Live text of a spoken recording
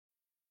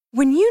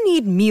When you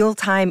need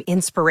mealtime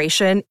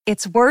inspiration,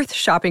 it's worth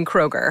shopping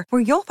Kroger,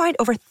 where you'll find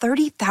over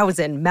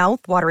 30,000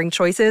 mouth-watering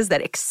choices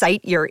that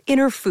excite your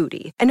inner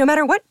foodie. And no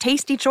matter what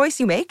tasty choice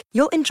you make,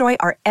 you'll enjoy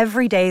our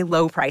everyday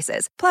low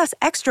prices, plus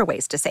extra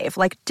ways to save,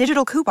 like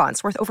digital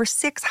coupons worth over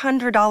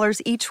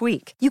 $600 each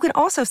week. You can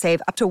also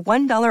save up to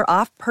 $1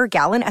 off per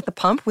gallon at the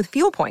pump with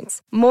fuel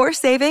points. More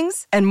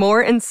savings and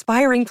more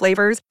inspiring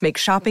flavors make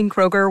shopping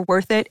Kroger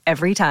worth it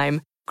every time.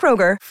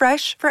 Kroger,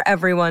 fresh for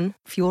everyone.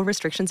 Fuel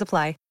restrictions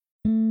apply.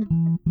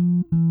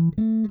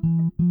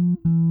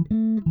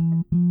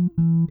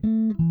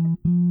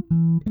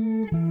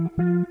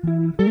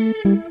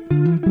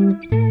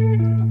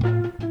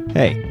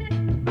 Hey,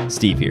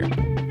 Steve here.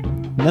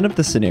 None of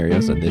the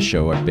scenarios on this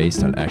show are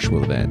based on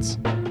actual events.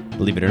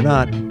 Believe it or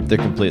not, they're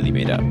completely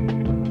made up.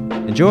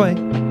 Enjoy!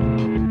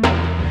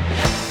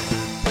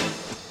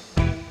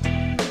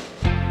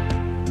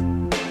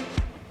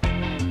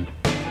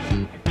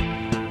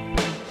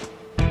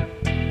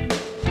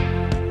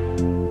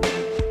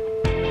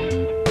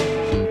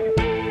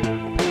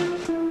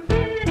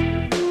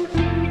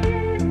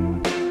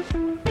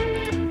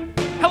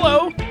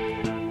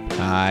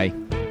 Hi.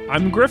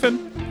 I'm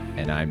Griffin.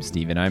 And I'm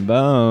Steven. I'm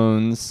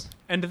Bones.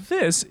 And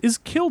this is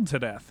Killed to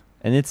Death.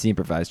 And it's the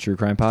Improvised True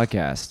Crime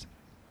Podcast.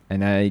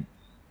 And I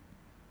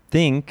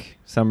think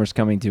summer's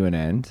coming to an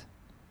end.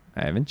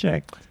 I haven't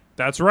checked.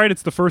 That's right.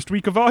 It's the first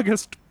week of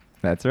August.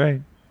 That's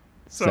right.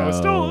 So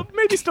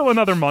still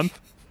another month.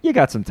 You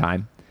got some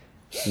time.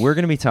 We're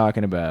going to be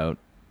talking about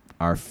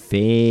our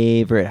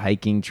favorite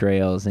hiking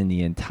trails in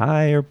the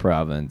entire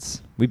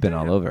province. We've been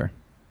all over.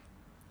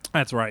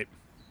 That's right.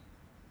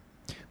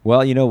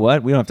 Well, you know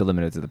what? We don't have to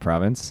limit it to the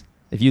province.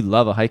 If you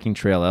love a hiking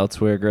trail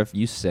elsewhere, Griff,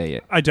 you say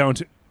it. I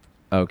don't.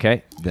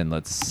 Okay, then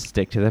let's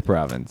stick to the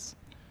province.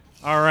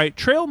 All right.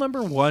 Trail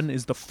number 1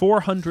 is the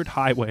 400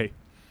 Highway.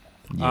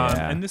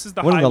 Yeah. And this is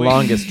the one highway. of the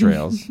longest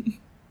trails.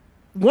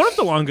 One of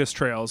the longest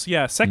trails,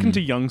 yeah. Second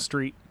to Yonge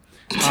Street.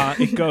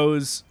 It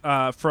goes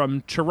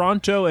from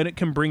Toronto, and it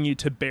can bring you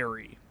to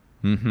Barrie.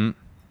 Mm-hmm.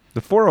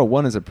 The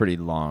 401 is a pretty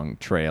long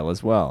trail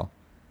as well.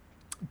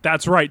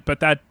 That's right, but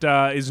that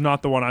is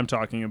not the one I'm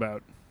talking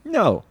about.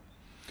 No.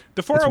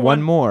 The 401. It's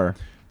one more.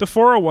 The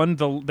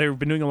 401, they've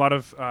been doing a lot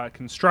of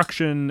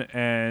construction,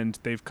 and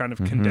they've kind of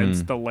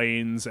condensed the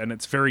lanes, and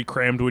it's very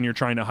crammed when you're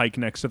trying to hike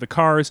next to the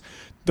cars.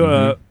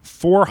 The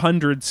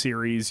 400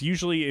 series,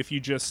 usually if you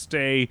just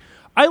stay...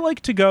 I like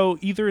to go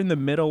either in the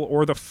middle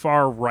or the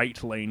far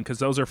right lane, because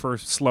those are for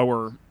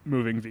slower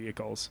moving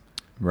vehicles.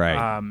 Right.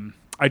 I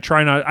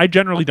I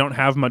generally don't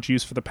have much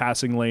use for the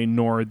passing lane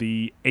nor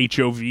the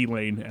HOV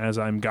lane as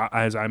I'm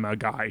a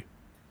guy.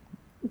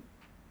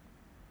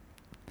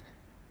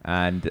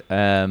 And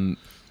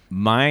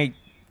my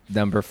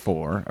number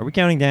 4. Are we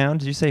counting down?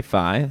 Did you say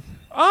 5?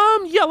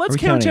 Yeah, let's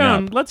count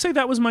down. Up? Let's say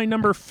that was my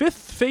number 5th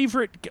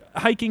favorite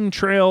hiking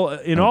trail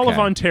in all of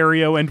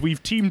Ontario, and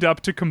we've teamed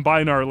up to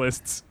combine our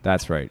lists.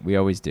 That's right. We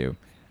always do.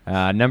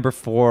 Number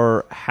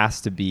 4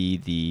 has to be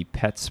the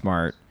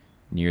PetSmart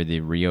near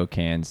the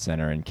RioCan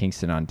Centre in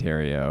Kingston,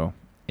 Ontario.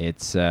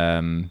 It's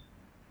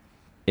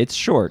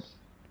short,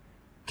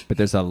 but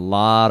there's a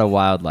lot of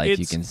wildlife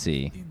you can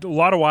see. A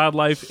lot of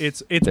wildlife.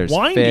 It's there's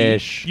windy.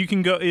 Fish. You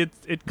can go. You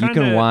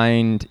can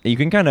wind. You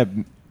can kind of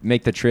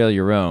make the trail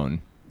your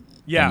own.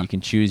 Yeah. And you can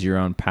choose your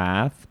own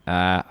path.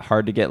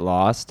 Hard to get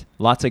lost.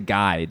 Lots of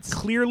guides.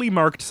 Clearly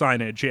marked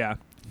signage. Yeah.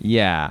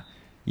 Yeah.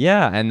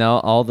 Yeah. And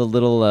all the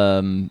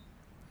little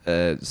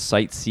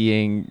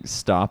sightseeing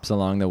stops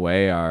along the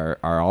way are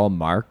all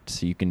marked,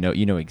 so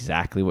you know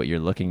exactly what you're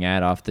looking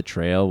at off the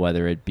trail,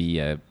 whether it be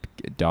a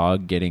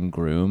dog getting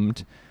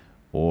groomed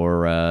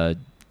or a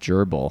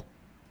gerbil.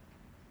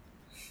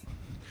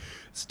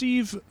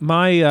 Steve,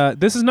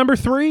 this is number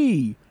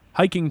 3,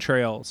 hiking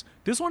trails.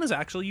 This one is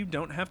actually you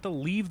don't have to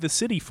leave the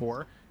city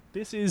for.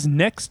 This is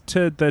next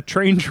to the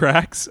train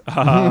tracks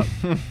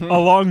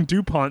along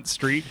DuPont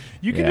Street.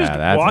 You can just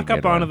walk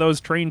up onto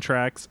those train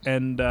tracks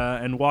and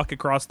walk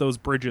across those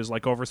bridges,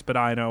 like over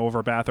Spadina,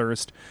 over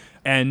Bathurst.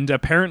 And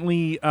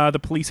apparently the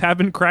police have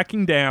been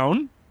cracking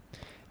down.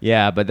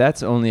 Yeah, but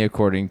that's only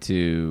according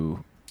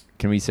to...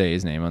 Can we say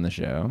his name on the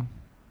show?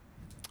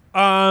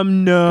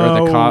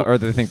 No. Or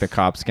do they think the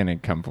cop's going to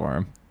come for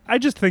him? I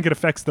just think it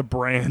affects the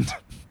brand.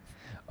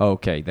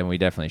 Okay, then we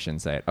definitely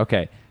shouldn't say it.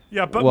 Okay.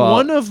 Yeah, but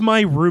one of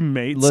my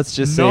roommates... Let's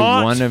just say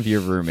one of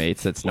your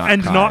roommates that's not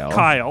and Kyle. And not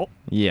Kyle.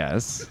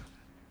 Yes.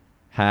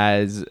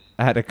 Has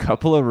had a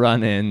couple of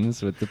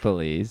run-ins with the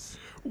police.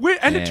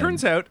 And it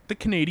turns out the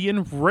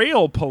Canadian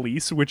Rail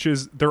Police, which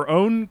is their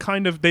own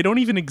kind of... They don't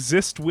even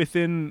exist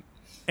within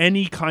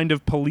any kind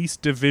of police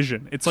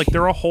division. It's like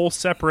they're a whole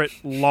separate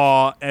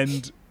law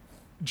and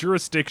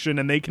jurisdiction,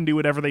 and they can do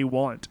whatever they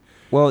want.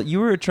 Well, you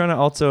were trying to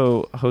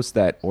also host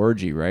that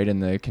orgy, right?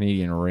 And the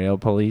Canadian Rail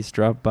Police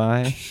dropped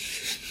by.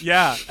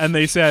 Yeah, and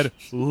they said,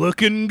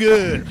 looking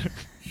good.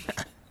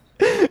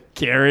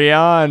 Carry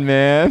on,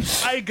 man.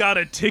 I got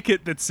a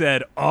ticket that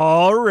said,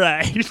 all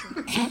right.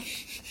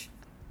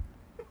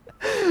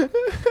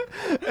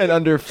 And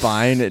under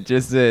fine, it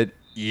just said,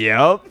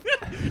 yep.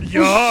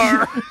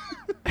 Yar.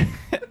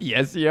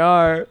 Yes, you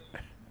are.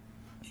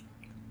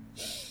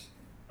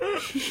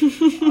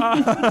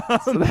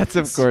 So that's,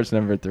 of course,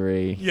 number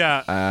 3.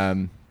 Yeah.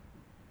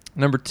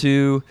 Number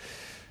 2,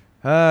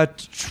 probably,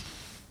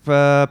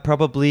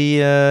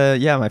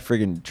 my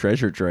friggin'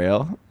 treasure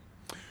trail.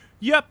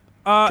 Yep.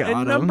 Got And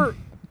 'em. number...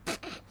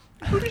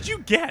 Who did you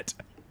get?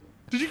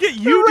 Did you get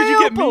you? Did you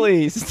get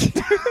police?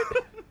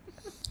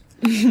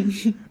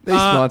 me? They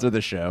sponsor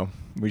the show.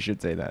 We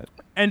should say that.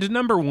 And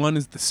number 1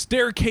 is the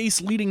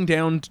staircase leading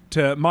down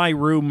to my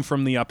room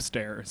from the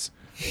upstairs.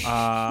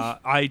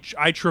 I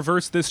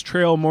traverse this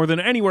trail more than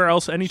anywhere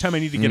else. Anytime I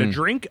need to get a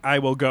drink, I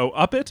will go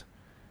up it,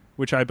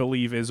 which I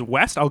believe is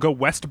west. I'll go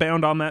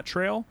westbound on that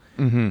trail.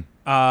 Mm-hmm.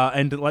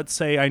 And let's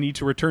say I need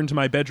to return to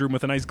my bedroom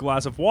with a nice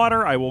glass of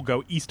water, I will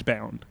go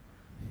eastbound.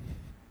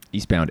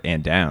 Eastbound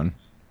and down.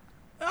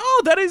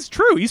 Oh, that is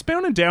true.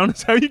 Eastbound and down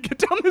is how you get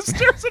down the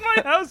stairs in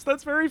my house.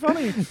 That's very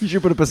funny. You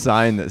should put up a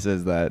sign that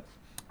says that.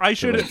 I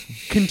should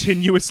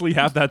continuously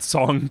have that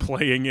song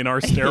playing in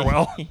our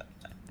stairwell.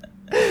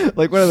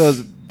 Like one of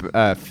those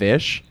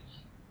fish.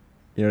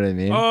 You know what I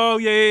mean? Oh,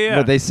 yeah.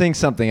 But they sing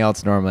something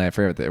else normally. I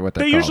forget what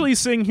they're They called. usually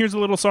sing, here's a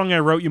little song I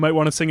wrote. You might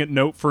want to sing it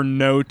note for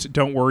note.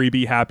 Don't worry,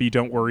 be happy.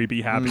 Don't worry,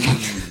 be happy.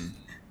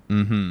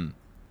 Mm-hmm.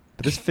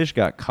 But this fish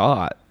got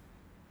caught.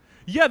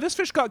 Yeah, this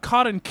fish got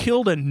caught and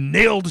killed and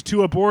nailed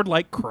to a board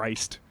like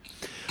Christ.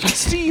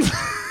 Steve.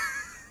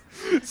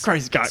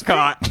 Christ got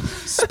caught.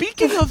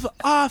 Speaking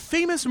of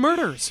famous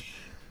murders.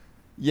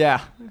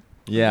 Yeah.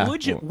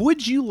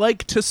 Would you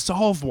like to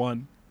solve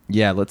one?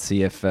 Yeah, let's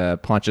see if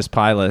Pontius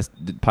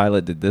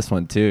Pilate did this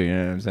one too. You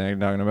know what I'm saying?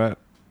 Talking about?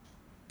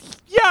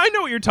 Yeah, I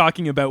know what you're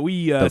talking about.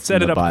 We That's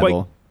set in it the up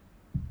Bible. quite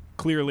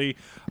clearly.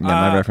 Yeah,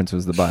 my reference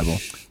was the Bible.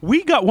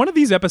 We got one of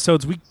these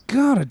episodes. We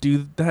gotta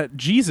do that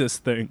Jesus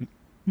thing.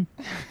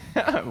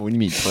 What do you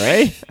mean,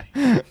 pray?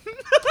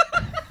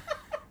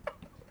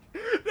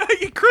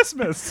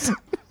 Christmas.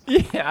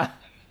 Yeah.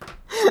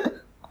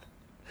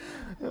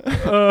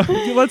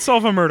 Let's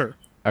solve a murder.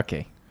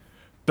 Okay.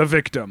 The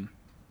victim,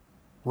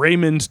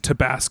 Raymond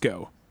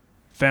Tabasco,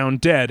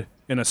 found dead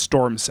in a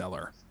storm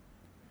cellar.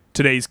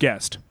 Today's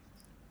guest,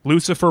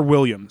 Lucifer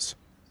Williams,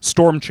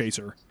 storm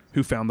chaser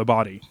who found the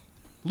body.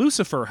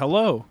 Lucifer,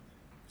 hello.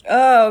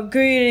 Oh,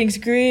 greetings,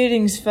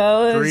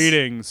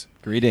 fellas.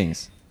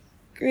 Greetings.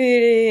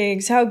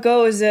 How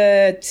goes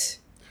it?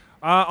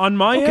 On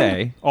my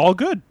end, all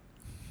good.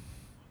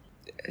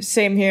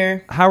 Same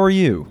here. How are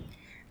you?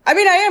 I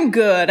mean, I am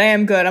good.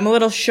 I'm a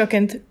little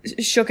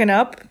shooken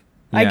up,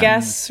 I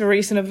guess, for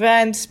recent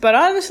events. But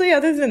honestly,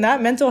 other than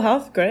that, mental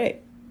health, great.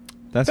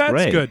 That's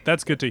great. good.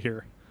 That's good to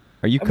hear.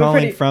 Are you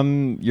calling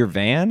from your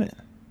van?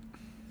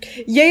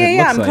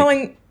 Yeah.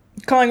 I'm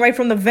calling right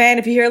from the van.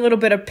 If you hear a little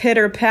bit of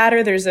pitter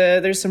patter,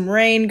 there's some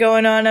rain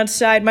going on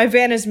outside. My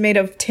van is made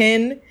of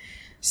tin,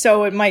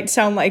 so it might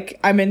sound like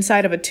I'm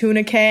inside of a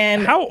tuna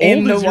can. How old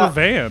is your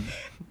van?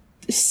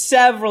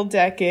 Several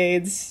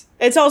decades.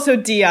 It's also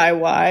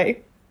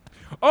DIY.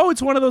 Oh,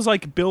 it's one of those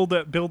like build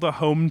a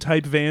home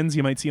type vans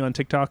you might see on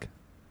TikTok.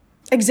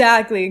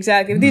 Exactly.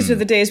 These were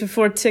the days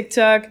before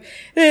TikTok.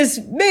 This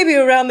is maybe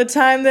around the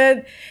time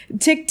that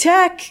Tic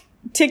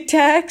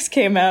Tacs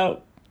came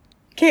out.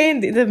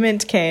 Candy, the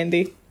mint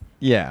candy.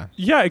 Yeah.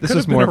 Yeah, it could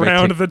have been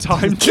around the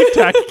time Tic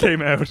Tac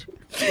came out.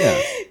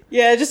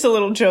 Yeah, just a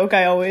little joke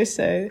I always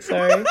say.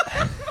 Sorry.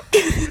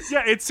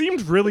 Yeah, it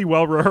seemed really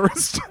well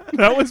rehearsed.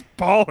 That was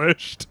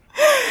polished.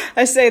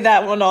 I say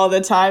that one all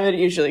the time, and it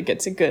usually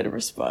gets a good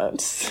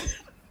response.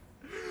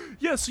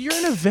 Yeah, so you're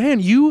in a van.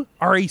 You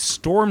are a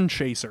storm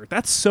chaser.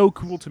 That's so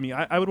cool to me.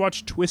 I would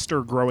watch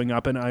Twister growing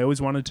up, and I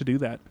always wanted to do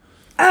that.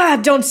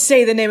 Don't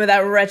say the name of that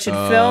wretched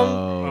film.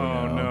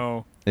 Oh,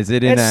 no. Is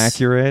it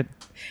inaccurate?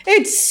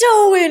 It's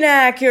so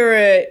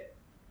inaccurate.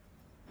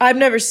 I've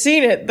never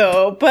seen it,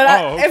 though. But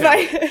I've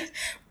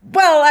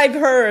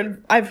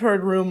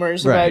heard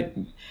rumors about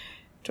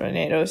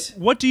tornadoes.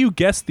 What do you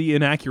guess the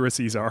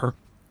inaccuracies are?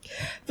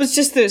 It's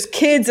just there's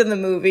kids in the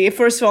movie.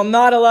 First of all,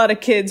 not a lot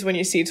of kids when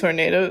you see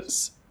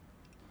tornadoes.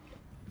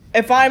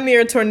 If I'm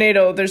near a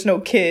tornado, there's no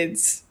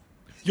kids.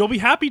 You'll be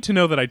happy to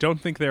know that I don't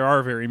think there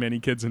are very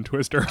many kids in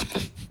Twister.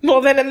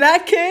 Well, then in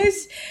that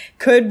case,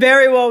 could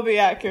very well be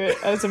accurate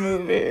as a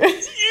movie.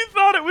 You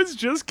thought it was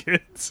just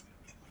kids.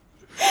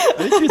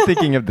 I think you're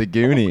thinking of the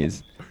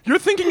Goonies. You're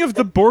thinking of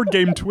the board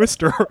game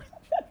Twister.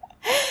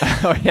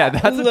 Oh, yeah,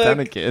 that's a ton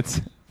of kids.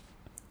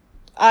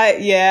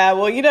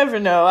 Well, you never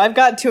know. I've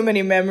got too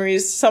many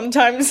memories.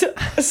 Sometimes they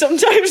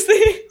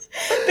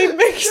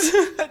mix.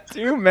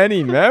 Too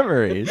many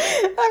memories.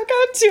 I've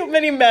got too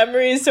many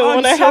memories, so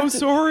I'm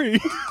sorry.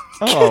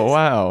 Oh,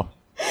 wow.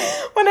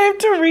 When I have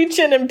to reach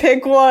in and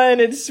pick one,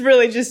 it's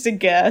really just a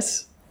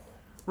guess.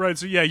 Right,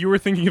 so yeah, you were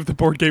thinking of the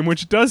board game,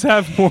 which does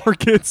have more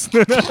kids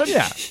than us.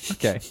 Yeah,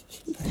 okay.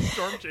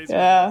 Storm Chaser.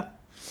 Yeah.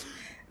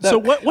 So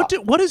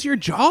what is your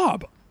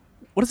job?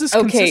 What does this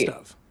consist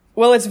of?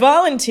 Well, it's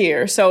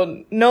volunteer,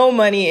 so no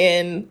money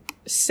in,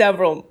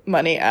 several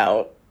money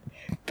out.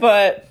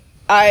 But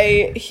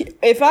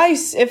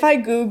if I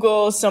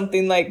Google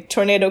something like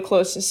tornado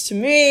closest to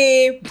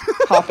me,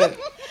 hop in.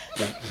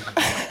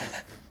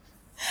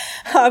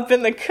 hop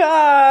in the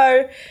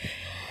car,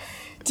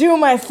 do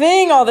my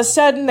thing. All of a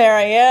sudden, there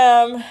I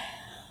am.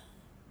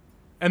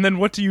 And then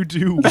what do you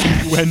do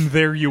when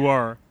there you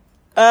are?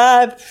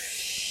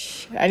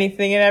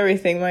 Anything and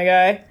everything, my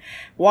guy.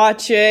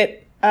 Watch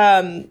it.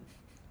 If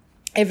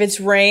it's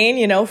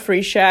rain,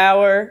 free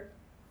shower.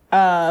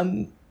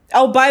 By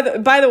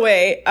the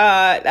way,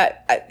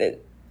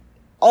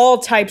 all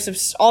types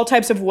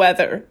of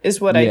weather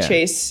is what I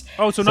chase.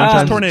 Oh, so not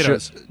just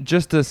tornadoes.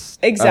 Just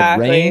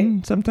exactly.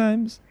 Rain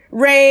sometimes?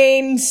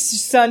 Rain,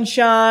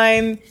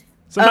 sunshine.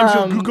 Sometimes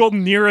you'll Google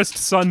nearest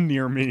sun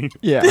near me.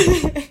 Yeah.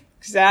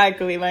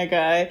 Exactly, my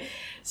guy.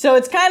 So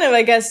it's kind of,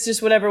 I guess,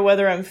 just whatever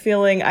weather I'm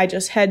feeling, I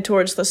just head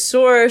towards the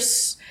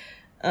source,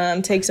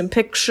 take some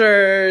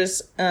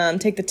pictures,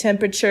 take the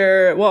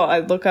temperature. Well, I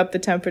look up the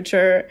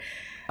temperature.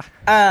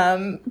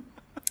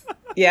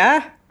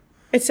 Yeah,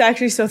 it's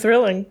actually so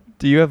thrilling.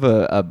 Do you have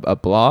a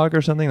blog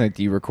or something? Like,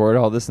 do you record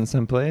all this in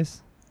some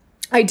place?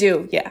 I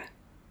do, yeah.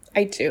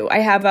 I do. I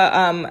have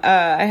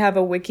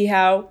a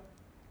WikiHow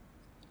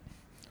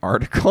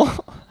article.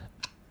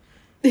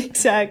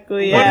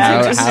 Exactly.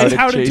 Yeah.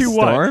 How to do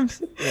storms?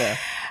 What? Yeah.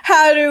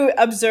 How to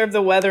observe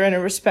the weather in a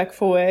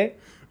respectful way.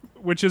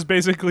 Which is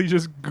basically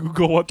just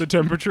Google what the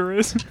temperature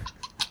is.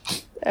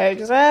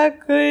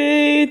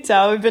 Exactly. It's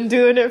how we've been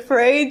doing it for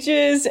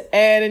ages,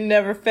 and it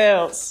never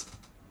fails.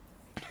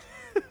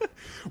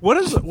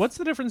 What's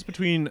the difference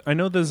between? I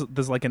know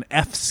there's like an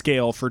F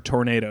scale for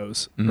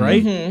tornadoes,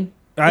 right? Mm-hmm.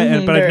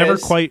 But I've never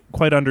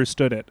quite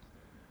understood it.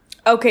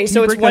 Okay,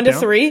 so it's 1 to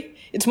 3.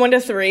 It's 1 to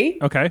 3.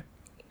 Okay.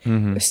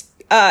 Mm-hmm.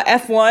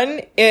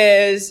 F1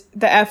 is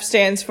the F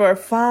stands for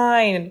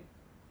fine.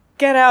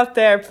 Get out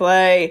there,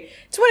 play.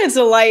 It's when it's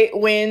a light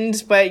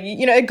wind, but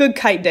a good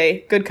kite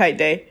day. Good kite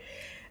day.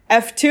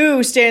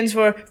 F2 stands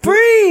for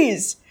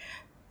freeze.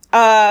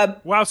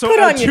 Wow, so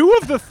two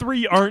of the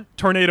 3 aren't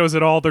tornadoes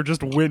at all. They're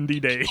just windy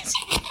days.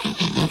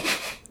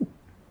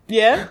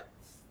 Yeah.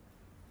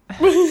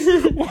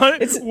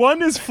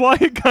 One is fly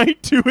a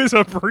kite, 2 is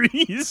a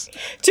freeze.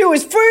 2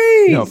 is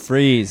freeze. No,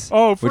 freeze.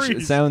 Oh, freeze.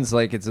 Which sounds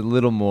like it's a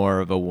little more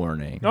of a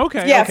warning.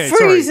 Okay. Yeah, okay,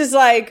 freeze sorry. is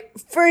like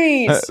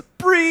freeze.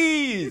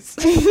 Freeze.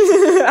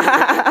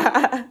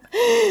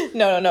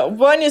 No.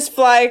 1 is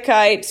fly a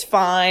kite. It's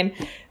fine.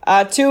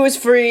 2 is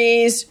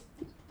freeze.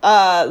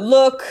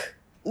 Look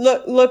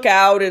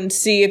out and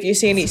see if you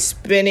see any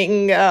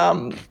spinning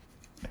air.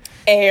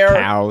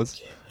 Cows.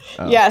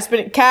 Oh. Yeah,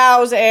 spinning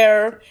cows,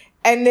 air.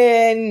 And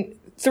then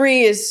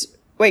 3 is,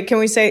 wait, can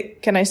I say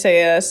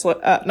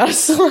not a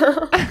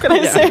slur? Can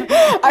I say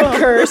a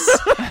curse?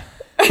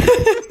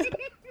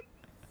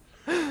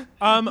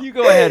 You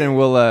go ahead and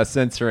we'll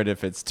censor it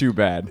if it's too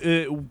bad.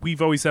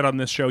 We've always said on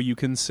this show you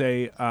can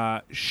say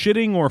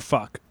shitting or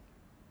fuck.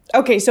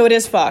 Okay, so it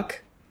is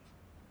fuck.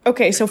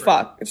 Okay, so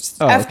fuck.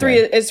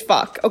 F3 is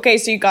fuck. Okay,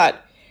 so you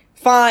got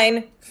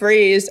fine,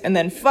 freeze, and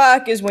then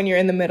fuck is when you're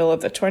in the middle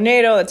of the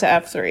tornado. That's a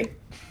F3.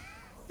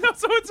 No,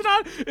 so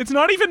it's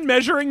not even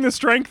measuring the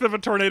strength of a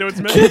tornado. It's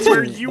measuring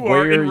where you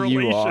are in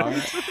relation to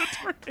the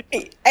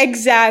tornado.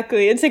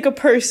 Exactly. It's like a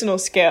personal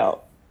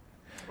scale.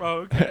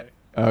 Oh, okay.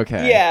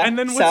 Okay. Yeah. And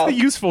then what's the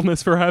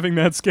usefulness for having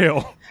that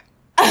scale?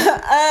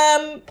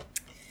 I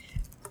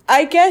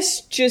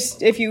guess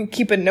just if you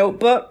keep a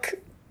notebook,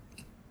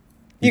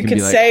 you can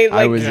say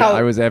like I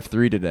was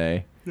F3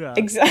 today. Yeah.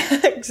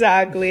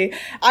 Exactly.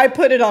 I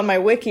put it on my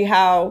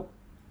WikiHow.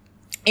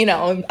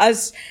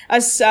 As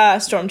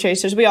storm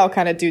chasers, we all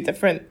kind of do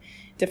different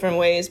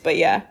ways, but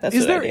yeah, that's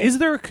what I do. Is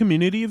there a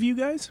community of you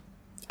guys?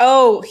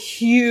 Oh,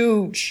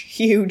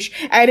 huge,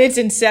 and it's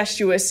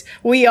incestuous.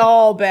 We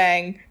all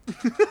bang.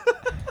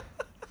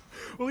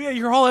 Well, yeah,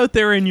 you're all out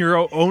there in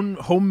your own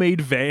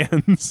homemade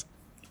vans.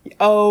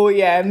 Oh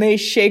yeah, and they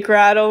shake,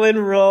 rattle,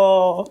 and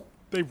roll.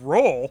 They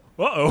roll.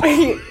 Uh-oh.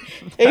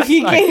 If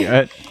you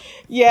can,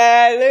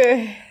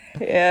 yeah.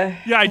 Yeah,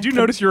 I do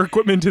notice your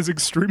equipment is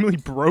extremely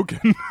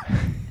broken.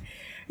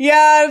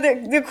 Yeah,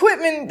 the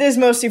equipment is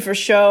mostly for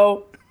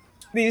show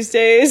these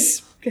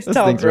days. Those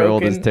things are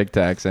old as Tic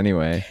Tacs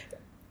anyway.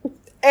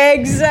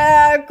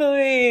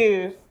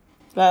 Exactly. I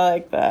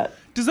like that.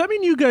 Does that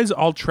mean you guys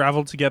all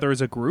travel together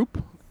as a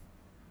group?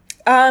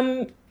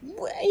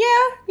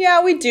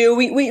 Yeah, we do.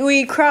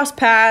 We cross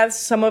paths.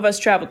 Some of us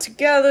travel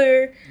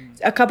together.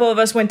 A couple of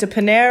us went to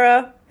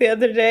Panera the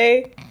other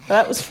day.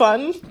 That was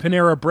fun.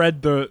 Panera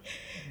Bread, the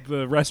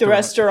restaurant. The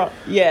restaurant,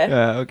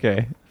 yeah.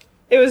 Okay.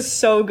 It was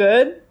so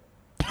good.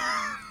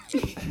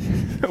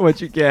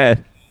 What'd you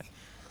get?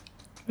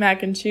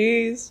 Mac and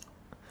cheese.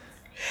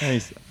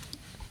 Nice.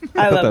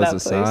 I love that that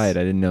was a place. side.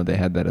 I didn't know they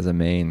had that as a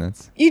main.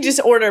 You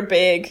just order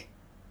big.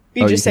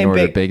 You just say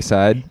order big. Big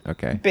side?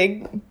 Okay.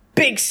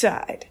 Big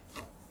side.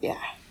 Yeah.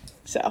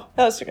 So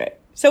that was great.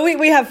 So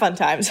we have fun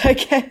times, I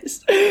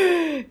guess.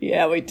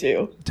 Yeah, we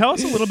do. Tell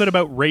us a little bit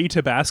about Ray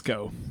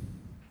Tabasco.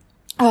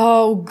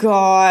 Oh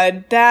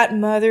God, that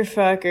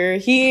motherfucker.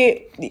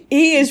 He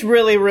is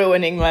really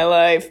ruining my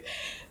life.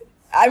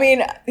 I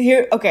mean,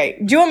 here. Okay,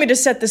 do you want me to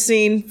set the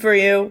scene for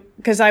you?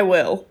 Because I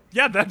will.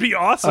 Yeah, that'd be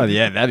awesome. Oh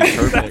yeah, that'd be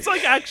perfect. That's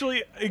like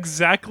actually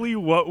exactly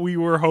what we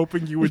were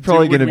hoping you would do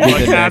probably when gonna we be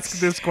like the ask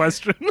next- this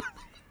question.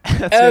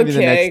 That's gonna be the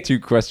next 2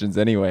 questions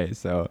anyway.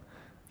 So,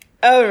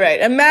 All right,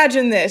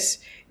 imagine this.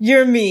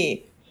 You're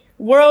me.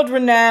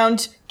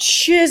 World-renowned,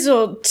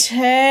 chiseled,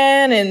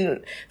 tan,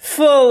 and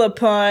full of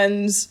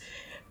puns.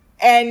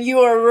 And you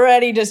are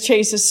ready to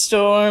chase a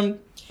storm.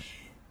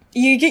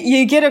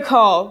 You get a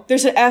call.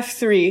 There's an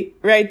F3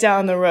 right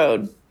down the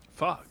road.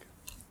 Fuck.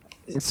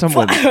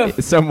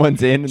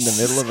 someone's in the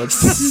middle of a.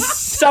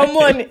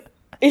 Someone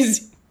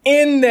is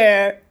in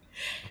there.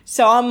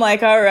 So I'm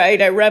like, all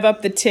right, I rev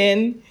up the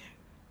tin.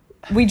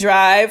 We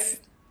drive.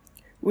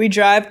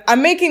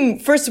 I'm making,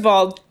 first of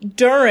all,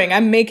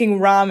 I'm making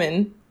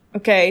ramen.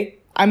 Okay.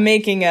 I'm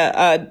making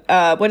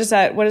what is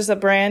that? What is the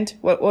brand?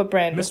 What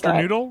brand? Mr.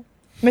 Noodle?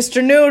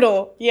 Mr.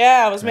 Noodle.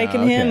 Yeah, I was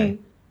making him.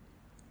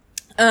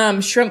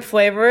 Shrimp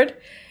flavored.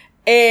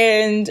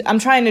 And I'm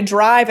trying to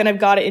drive and I've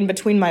got it in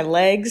between my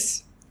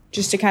legs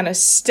just to kind of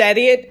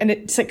steady it. And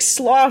it's like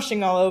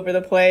sloshing all over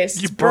the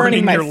place. It's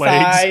burning my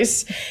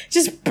thighs.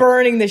 Just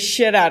burning the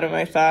shit out of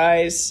my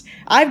thighs.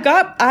 I've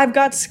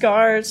got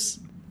scars.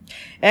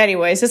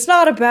 Anyways, it's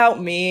not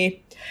about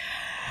me.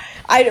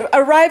 I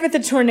arrive at the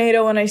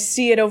tornado and I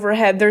see it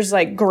overhead. There's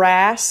like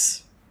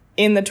grass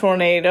in the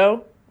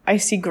tornado. I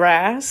see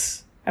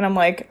grass and I'm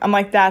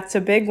like, that's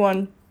a big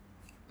one.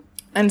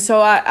 And so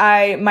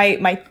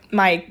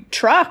my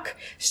truck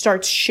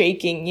starts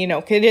shaking, you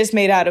know, it is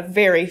made out of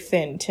very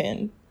thin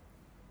tin.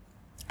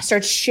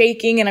 Starts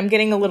shaking and I'm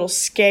getting a little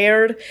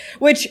scared,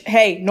 which,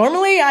 hey,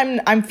 normally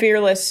I'm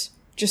fearless,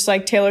 just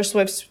like Taylor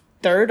Swift's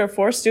 3rd or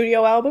 4th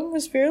studio album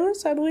was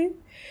Fearless, I believe.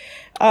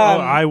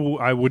 I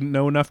wouldn't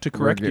know enough to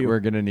correct you.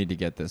 We're going to need to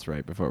get this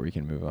right before we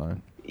can move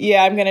on.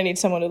 Yeah, I'm going to need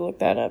someone to look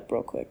that up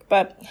real quick.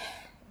 But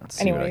Let's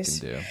see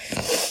anyways, what I can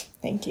do.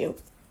 Thank you.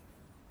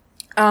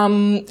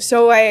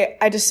 So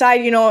I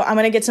decide, you know, I'm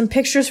going to get some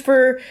pictures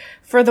for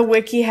the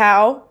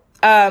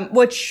WikiHow,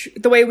 which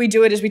the way we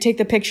do it is we take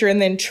the picture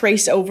and then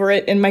trace over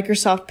it in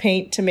Microsoft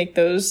Paint to make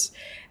those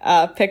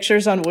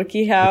pictures on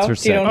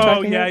WikiHow. Do you know what I'm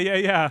talking about?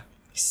 Yeah.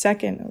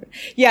 Second.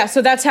 Yeah,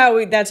 so that's how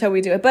we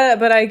do it.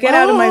 But I get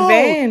out of my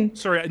van.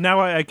 Sorry, now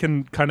I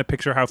can kind of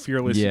picture how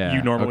fearless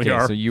you normally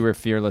are. So you were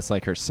Fearless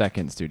like her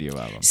 2nd studio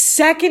album.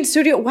 Second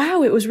studio.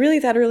 Wow, it was really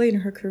that early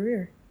in her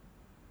career.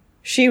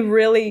 She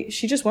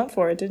just went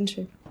for it, didn't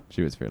she?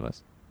 She was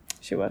Fearless.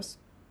 She was.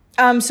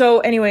 So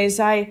anyways,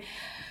 I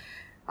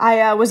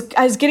was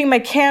getting my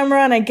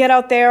camera and I get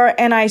out there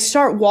and I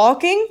start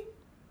walking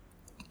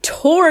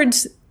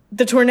towards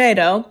the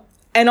tornado.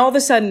 And all of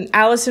a sudden,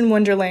 Alice in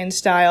Wonderland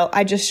style,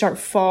 I just start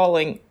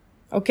falling.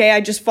 Okay?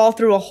 I just fall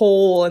through a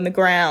hole in the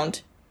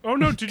ground. Oh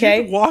no, did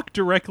you walk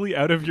directly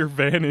out of your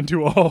van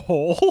into a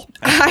hole?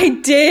 I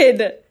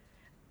did.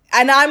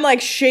 And I'm like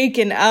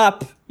shaken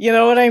up. You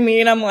know what I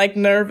mean? I'm like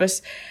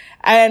nervous.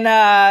 And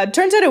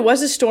turns out it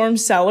was a storm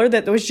cellar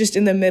that was just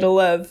in the middle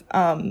of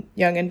Yonge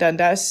and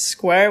Dundas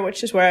Square,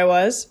 which is where I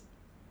was.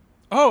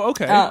 Oh,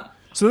 okay.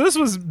 So this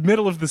was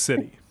middle of the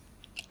city.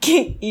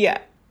 Yeah.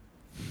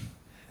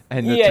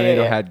 And the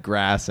tornado had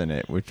grass in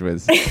it, which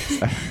was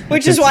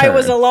which is why it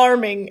was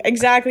alarming.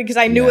 Exactly, because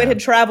I knew it had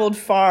traveled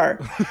far.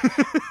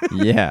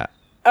 Yeah.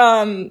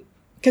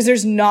 Because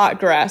there's not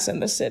grass in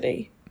the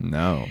city.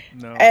 No.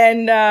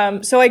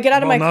 And so I get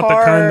out of my car. Not the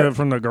kind of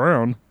from the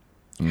ground.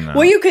 No.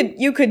 Well, you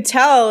could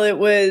tell it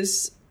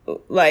was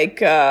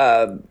like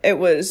it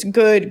was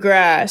good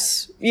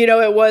grass. You know,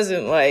 it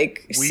wasn't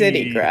like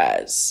city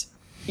grass.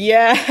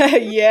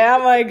 Yeah,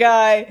 my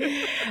guy.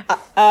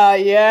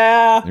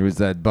 Yeah. It was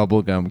that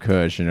bubblegum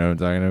kush, you know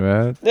what I'm talking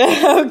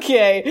about?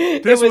 Okay.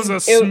 This was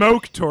a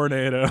smoke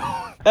tornado.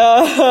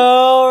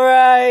 All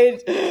right.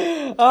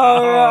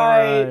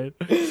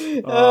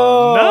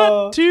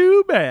 Not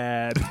too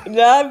bad.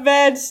 Not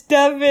bad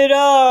stuff at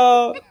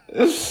all.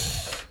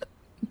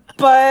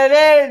 But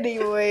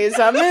anyways,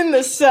 I'm in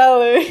the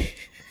cellar.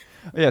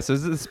 Yeah, so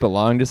does this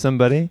belong to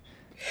somebody?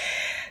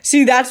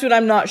 See, that's what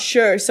I'm not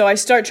sure. So I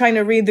start trying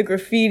to read the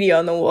graffiti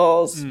on the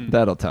walls.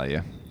 That'll tell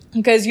you.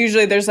 Because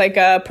usually there's like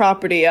a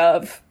property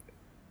of,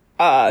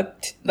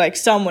 like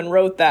someone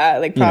wrote that,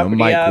 like property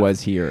Mike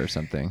was here or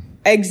something.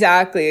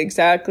 Exactly.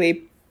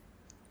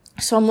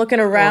 So I'm looking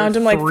around.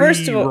 I'm like,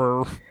 first of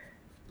all.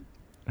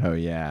 Oh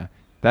yeah,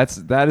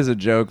 that is a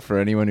joke for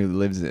anyone who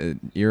lives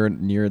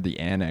near the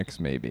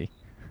annex, maybe.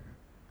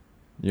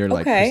 You're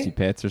like Christy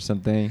Pitts or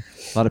something.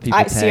 A lot of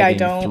people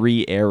tagging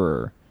 3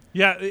 error.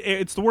 Yeah,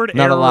 it's the word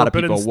not error. A lot of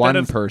but people.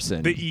 One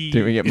person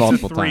doing it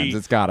multiple times.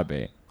 It's gotta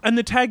be. And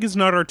the tag is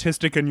not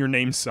artistic, and your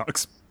name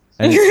sucks.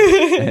 And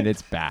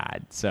it's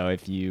bad. So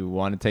if you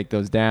want to take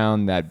those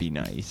down, that'd be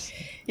nice.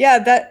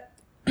 Yeah,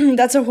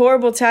 that's a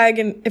horrible tag.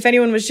 And if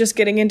anyone was just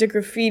getting into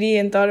graffiti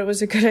and thought it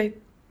was a good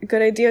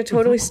idea,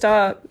 totally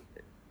stop.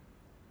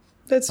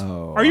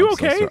 Are you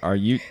okay? So are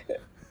you?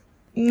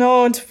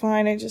 No, it's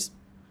fine.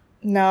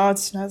 No,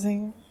 it's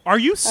nothing. Are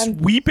you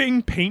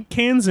sweeping paint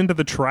cans into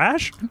the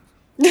trash?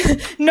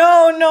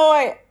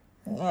 No,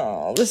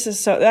 this is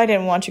so. I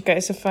didn't want you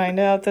guys to find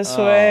out this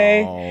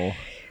way.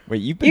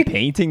 Wait, you've been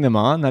painting them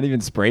on? Not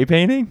even spray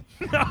painting?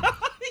 It's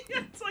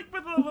like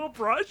with a little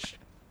brush.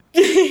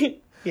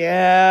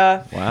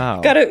 Yeah. Wow.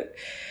 I got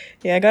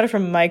it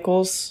from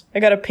Michael's. I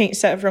got a paint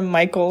set from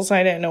Michael's.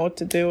 I didn't know what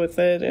to do with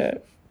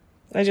it.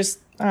 I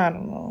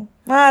don't know.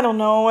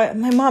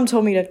 My mom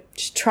told me to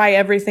just try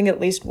everything at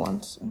least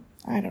once.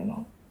 I don't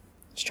know.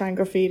 Just trying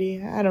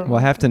graffiti. I don't know. Well,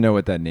 I have to know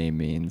what that name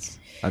means.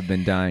 I've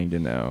been dying to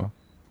know.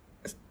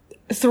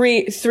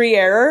 Three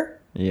error?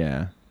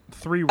 Yeah.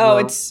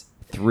 It's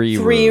three.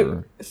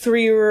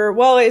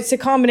 Well, it's a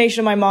combination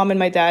of my mom and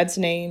my dad's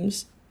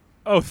names.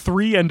 Oh,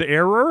 3 and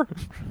error?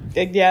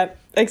 Yeah,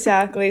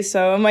 exactly.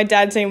 So my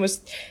dad's name was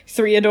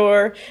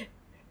Theodore.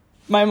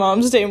 My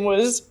mom's name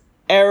was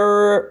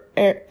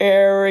Alexander.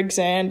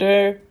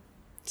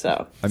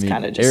 So it's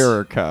kind of just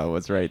Erica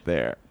was right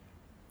there.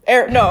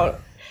 No.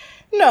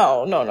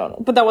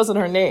 But that wasn't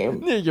her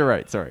name. Yeah, you're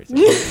right. Sorry.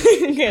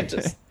 You can't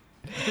just.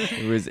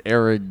 It was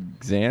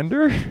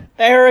Alexander?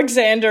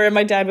 Alexander, and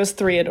my dad was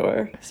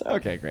Theodore. So.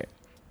 Okay, great.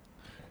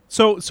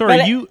 So,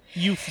 sorry,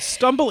 you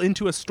stumble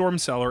into a storm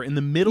cellar in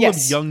the middle of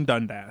young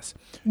Dundas.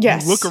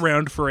 Yes. You look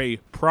around for a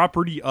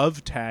property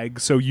of tag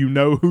so you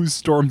know whose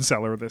storm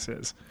cellar this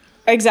is.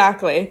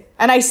 Exactly.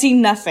 And I see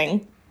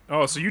nothing.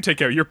 Oh, so you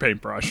take out your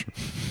paintbrush.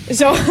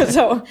 So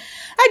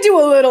I do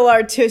a little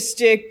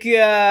artistic,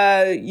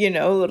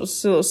 little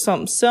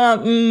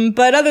something.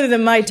 But other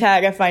than my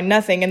tag, I find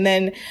nothing. And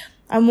then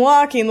I'm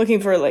walking, looking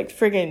for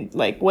freaking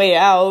way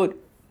out,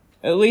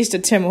 at least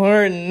at Tim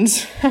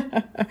Hortons.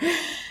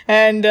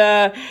 And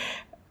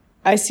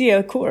I see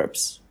a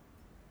corpse.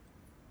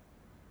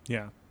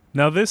 Yeah.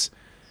 Now this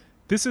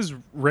is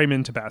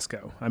Raymond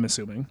Tabasco, I'm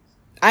assuming.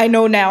 I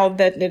know now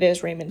that it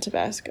is Raymond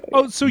Tabasco.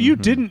 Oh, so you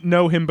didn't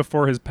know him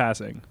before his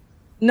passing?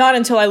 Not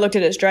until I looked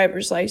at his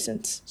driver's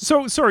license.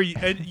 So, sorry,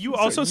 and you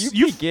also...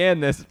 you began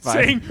this by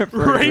saying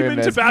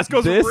Raymond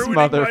Tabasco's this ruining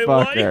motherfucker.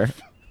 my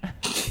life.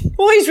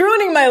 Well, he's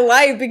ruining my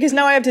life because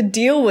now I have to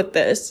deal with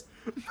this.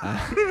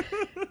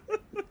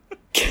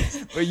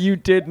 But you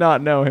did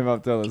not know him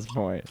up till this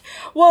point.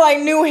 Well, I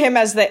knew him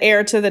as the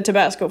heir to the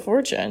Tabasco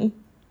fortune,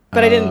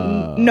 but I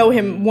didn't know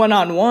him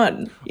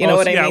one-on-one. You know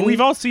what I mean? Yeah,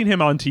 we've all seen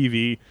him on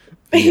TV.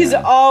 He's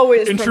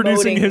always introducing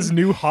promoting his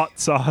new hot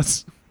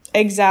sauce.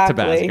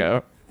 Exactly.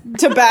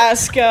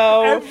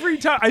 Tabasco. Every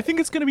time. I think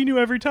it's going to be new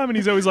every time, and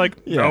he's always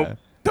like, no,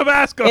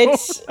 Tabasco.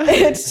 It's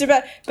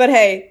Tabasco. But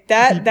hey,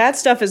 that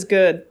stuff is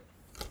good.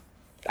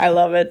 I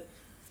love it.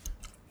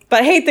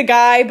 But hate the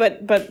guy,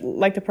 but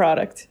like the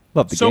product.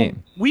 Love the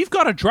game. We've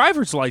got a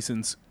driver's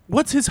license.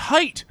 What's his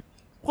height?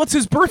 What's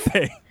his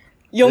birthday?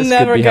 You'll This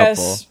never could be guess.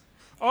 helpful.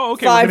 Oh,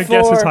 okay. We're going to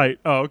guess his 5'4". height.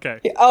 Oh, okay.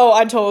 Oh,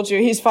 I told you.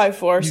 He's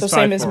 5'4", so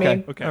same as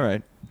me. Okay. All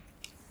right.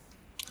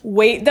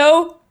 Weight,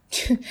 though?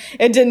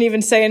 It didn't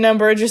even say a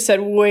number. It just said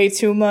way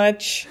too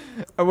much.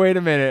 Wait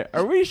a minute.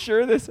 Are we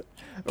sure this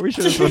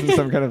wasn't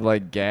some kind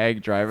of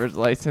gag driver's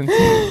license?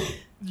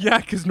 Yeah,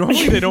 because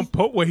normally they don't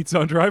put weights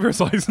on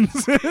driver's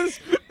licenses.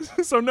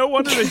 So no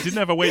wonder they didn't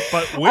have a weight,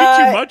 but way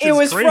too much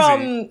is crazy.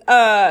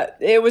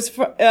 It was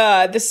from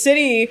the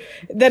city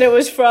that it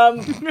was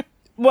from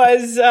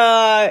was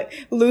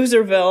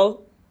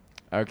Loserville.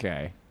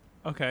 Okay.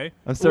 Okay.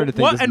 I'm starting to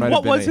think this might have been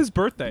what was his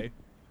birthday?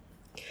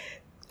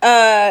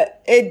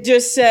 It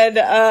just said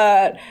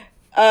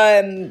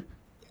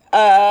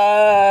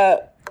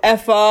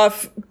F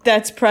off,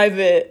 that's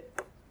private.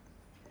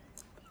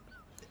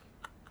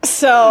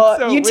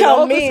 So you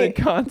tell me. This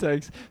in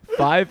context,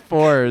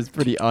 5'4" is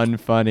pretty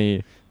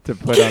unfunny to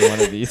put on one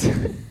of these.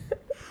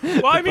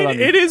 Well, I mean,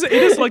 it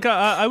is like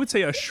I would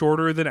say a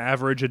shorter than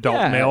average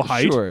adult male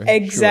height. Sure,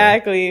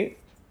 exactly.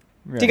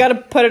 Sure. You got to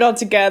put it all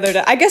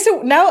together. I guess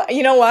now,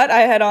 you know what?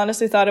 I had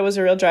honestly thought it was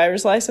a real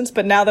driver's license,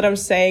 but now that I'm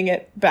saying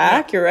it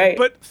back, you're right.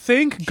 But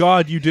thank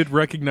God you did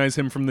recognize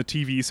him from the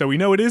TV, so we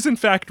know it is in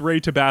fact Ray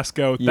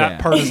Tabasco. Yeah.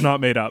 That part is not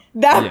made up.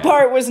 That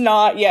part was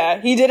not,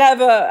 He did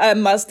have a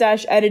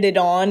mustache edited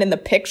on in the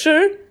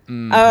picture.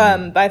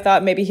 Mm-hmm. I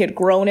thought maybe he had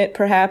grown it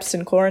perhaps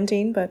in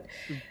quarantine, but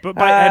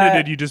by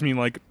edited, you just mean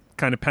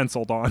kind of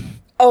penciled on.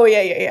 Oh,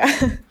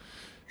 yeah.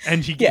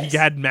 And he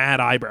had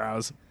mad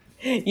eyebrows.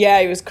 Yeah,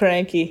 he was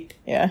cranky.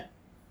 Yeah.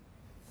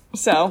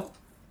 So,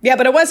 yeah,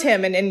 but it was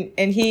him, and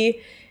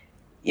he,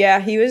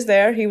 he was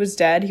there. He was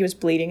dead. He was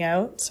bleeding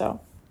out. So.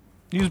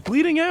 He was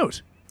bleeding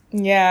out.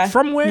 Yeah.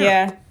 From where?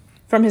 Yeah,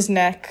 from his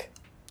neck.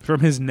 From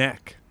his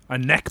neck. A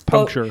neck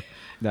puncture.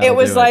 It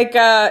was like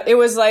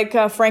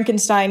a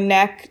Frankenstein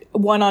neck,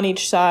 one on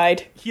each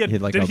side.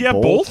 Did he have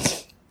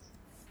bolts?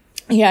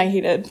 Yeah,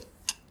 he did.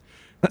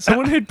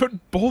 Someone had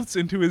put bolts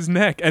into his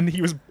neck,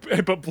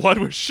 but blood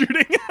was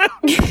shooting out.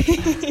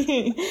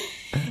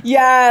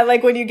 Yeah,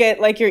 like when you get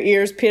your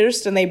ears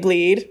pierced and they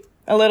bleed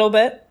a little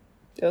bit.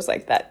 It was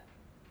like that.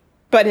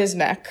 But his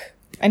neck,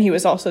 and he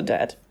was also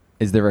dead.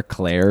 Is there a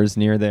Claire's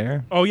near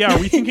there? Oh yeah, are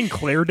we thinking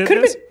Claire did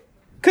this?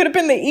 Could have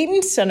been the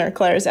Eaton Center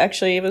Claire's.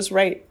 Actually, it was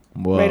right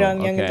on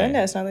Young and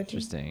Dundas. Now that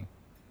interesting.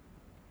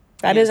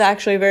 That is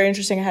actually very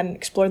interesting. I hadn't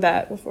explored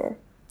that before.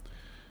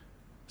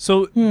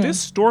 So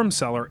this storm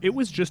cellar, it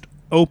was just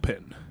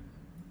open.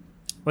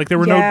 Like there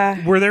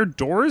were were there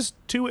doors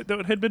to it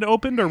that had been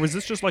opened, or was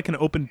this just like an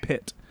open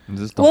pit? Was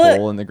this the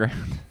hole in the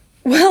ground?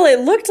 Well, it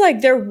looked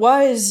like there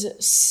was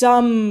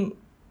some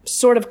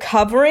sort of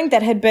covering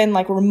that had been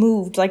like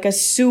removed, like a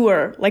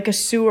sewer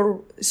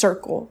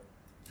circle.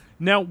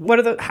 Now,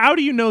 how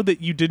do you know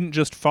that you didn't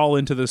just fall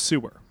into the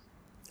sewer?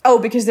 Oh,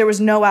 because there was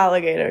no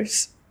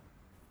alligators.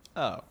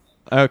 Oh,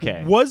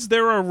 okay. Was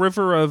there a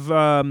river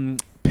of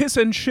piss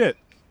and shit?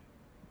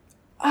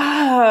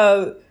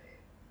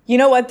 You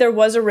know what? There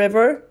was a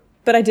river,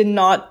 but I did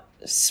not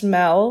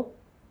smell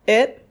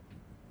it.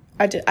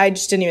 I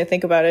just didn't even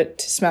think about it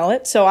to smell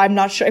it, so I'm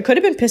not sure. It could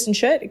have been piss and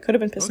shit. It could have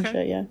been piss and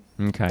shit, yeah.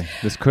 Okay.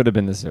 This could have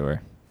been the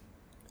sewer.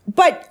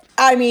 But,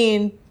 I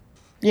mean,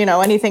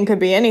 anything could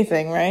be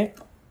anything, right?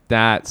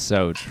 That's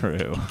so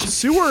true.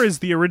 Sewer is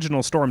the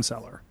original storm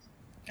cellar.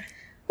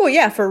 Well,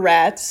 yeah, for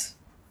rats.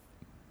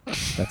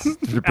 That's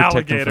to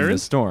protect them from the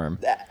storm.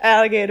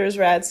 Alligators,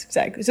 rats,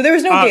 exactly. So there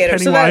was no gator.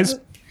 Pennywise.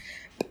 So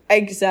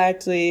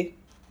exactly.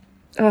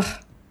 Ugh.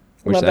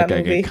 Wish love that guy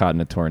movie. get caught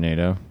in a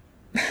tornado.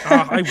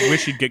 I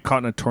wish he'd get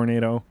caught in a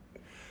tornado.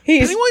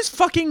 Pennywise Pennywise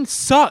fucking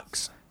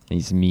sucks.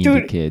 He's mean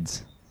to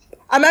kids.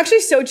 I'm actually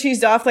so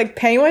cheesed off. Like,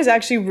 Pennywise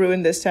actually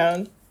ruined this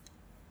town.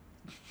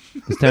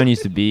 This town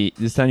used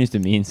to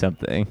mean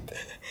something.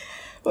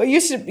 Well, I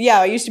used to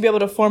be able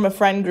to form a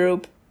friend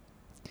group,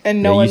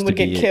 and no one would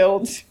get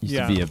killed. Used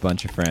to be a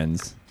bunch of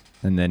friends,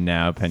 and then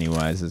now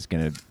Pennywise is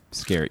gonna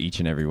scare each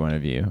and every one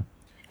of you.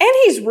 And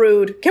he's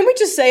rude. Can we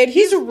just say it?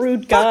 He's a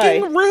rude guy.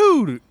 Fucking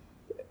rude.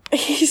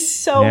 He's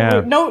so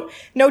rude.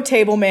 No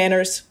table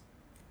manners.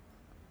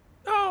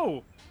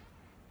 No.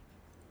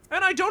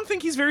 And I don't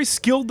think he's very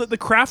skilled at the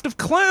craft of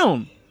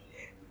clown.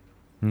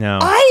 No.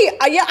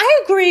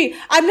 I agree.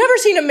 I've never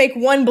seen him make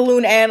one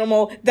balloon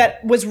animal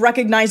that was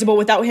recognizable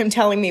without him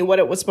telling me what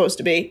it was supposed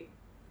to be.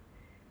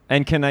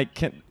 And can I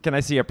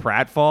see a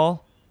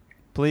pratfall,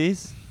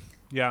 please?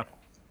 Yeah.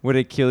 Would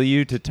it kill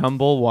you to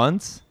tumble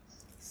once?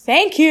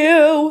 Thank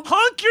you.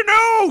 Honk your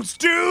nose,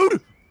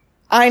 dude.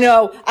 I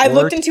know. I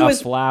looked into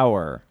his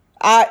flower.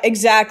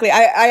 Exactly.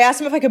 I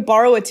asked him if I could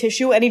borrow a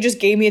tissue, and he just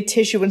gave me a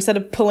tissue instead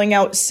of pulling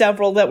out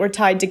several that were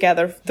tied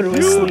together through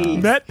his sleeve. You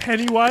met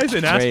Pennywise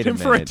and asked him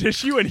for a minute.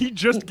 tissue, and he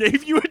just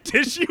gave you a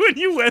tissue, and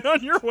you went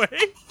on your way?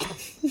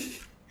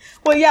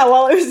 Well, yeah,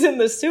 while I was in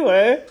the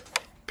sewer.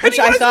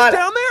 Pennywise is down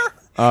there?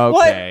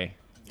 Okay.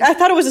 What? I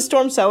thought it was a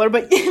storm cellar,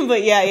 but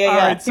yeah. All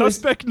right,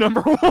 suspect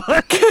number one.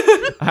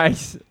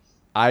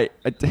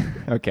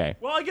 Okay.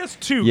 Well, I guess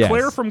two. Yes.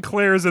 Claire from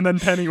Claire's and then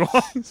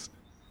Pennywise.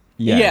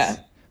 Yes. Yeah.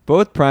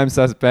 Both prime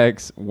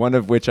suspects, one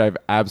of which I've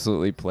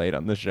absolutely played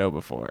on the show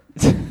before.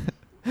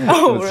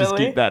 Oh, Let's just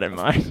really? keep that in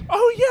mind.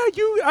 Oh,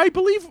 yeah, I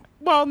believe...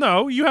 Well,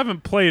 no, you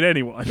haven't played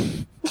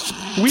anyone.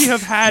 We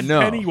have had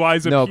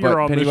Pennywise appear on the show. No,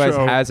 but Pennywise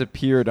has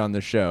appeared on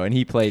the show, and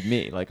he played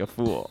me like a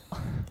fool.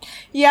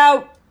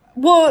 Yeah,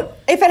 well,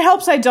 if it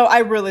helps, I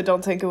really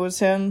don't think it was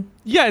him.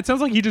 Yeah, it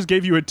sounds like he just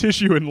gave you a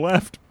tissue and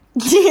left.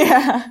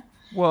 Yeah.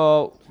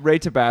 Well, Ray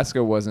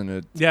Tabasco wasn't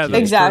a... Yeah, kid.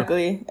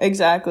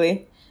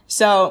 Exactly.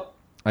 So...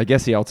 I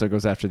guess he also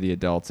goes after the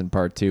adults in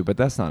part 2, but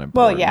that's not important.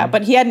 Well, yeah,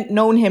 but he hadn't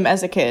known him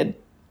as a kid.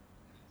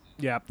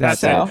 Yeah,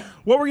 that's it.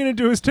 What we're going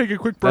to do is take a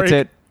quick break.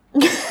 That's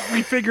it.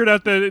 We figured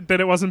out that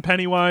it wasn't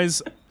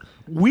Pennywise.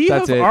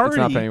 That's it. Already, it's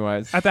not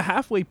Pennywise. at the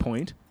halfway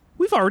point,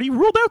 we've already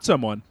ruled out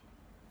someone.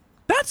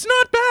 That's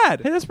not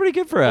bad. Hey, that's pretty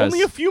good for us.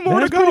 Only a few more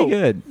to go. Pretty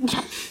good.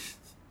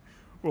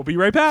 We'll be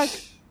right back.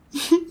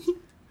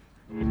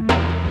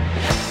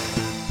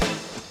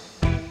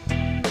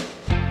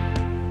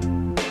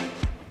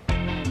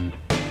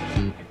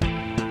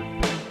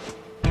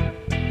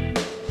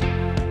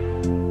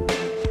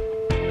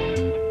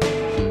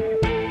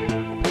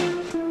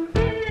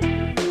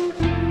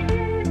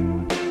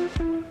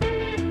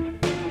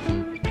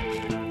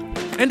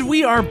 And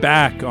we are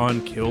back on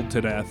Killed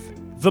to Death,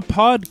 the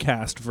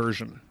podcast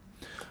version.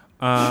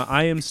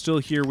 I am still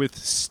here with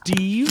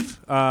Steve.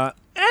 And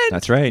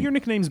That's right. Your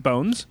nickname's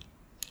Bones.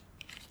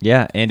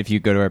 Yeah, and if you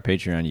go to our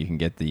Patreon, you can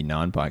get the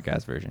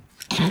non-podcast version.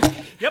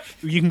 Yep,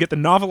 you can get the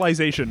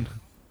novelization.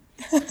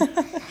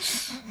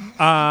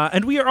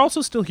 And we are also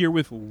still here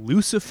with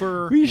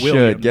Lucifer We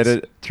Williams. should get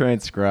it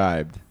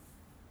transcribed.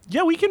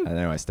 Yeah, we can. I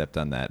know I stepped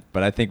on that,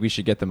 but I think we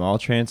should get them all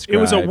transcribed.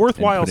 It was a and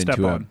worthwhile put step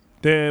into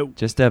on.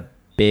 Just a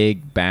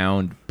big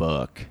bound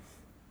book.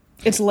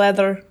 It's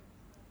leather.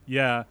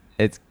 Yeah.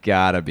 It's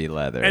gotta be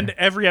leather. And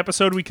every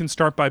episode we can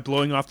start by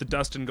blowing off the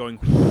dust and going,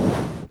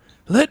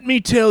 let me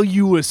tell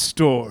you a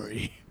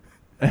story.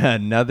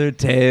 Another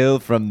tale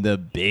from the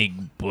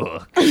big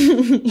book.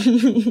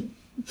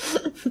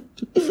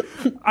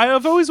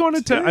 I've always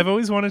wanted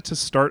to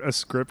start a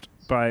script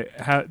by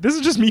this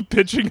is just me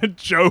pitching a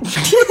joke.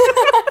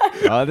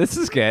 Oh, this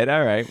is good.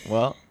 All right.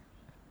 Well,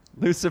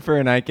 Lucifer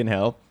and I can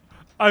help.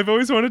 I've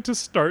always wanted to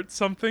start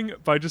something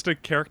by just a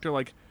character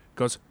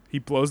goes, he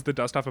blows the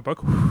dust off a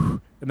book,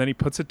 and then he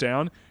puts it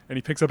down, and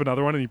he picks up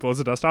another one, and he blows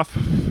the dust off,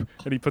 and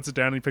he puts it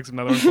down, and he picks up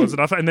another one, and blows it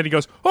off, and then he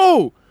goes,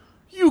 oh,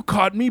 You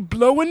caught me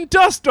blowing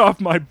dust off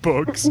my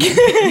books.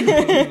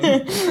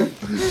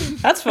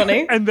 That's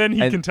funny. And then he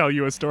can tell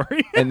you a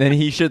story. And then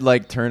he should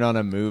like turn on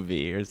a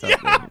movie or something.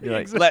 Yeah, You're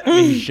like, exactly. let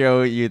me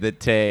show you the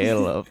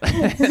tale of.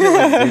 And it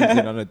zooms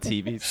in on a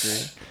TV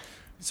screen.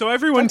 So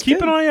everyone, That's keep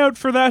good. an eye out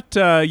for that.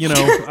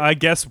 I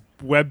guess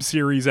web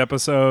series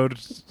episode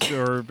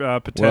or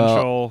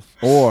potential.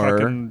 Or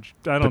fucking,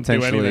 I don't do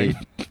potentially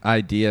anything.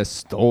 idea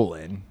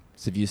stolen.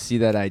 So if you see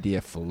that idea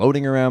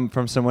floating around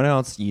from someone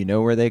else, you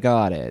know where they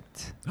got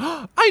it.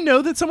 I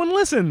know that someone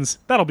listens.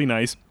 That'll be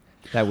nice.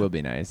 That will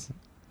be nice.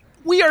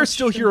 We are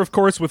still here, of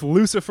course, with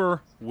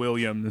Lucifer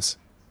Williams.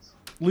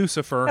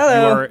 Lucifer,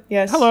 Hello. you are.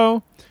 Yes.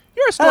 Hello.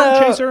 You're a storm Hello.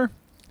 chaser.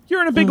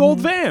 You're in a big old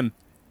van.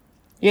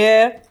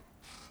 Yeah.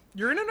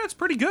 Your internet's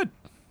pretty good.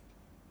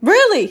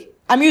 Really?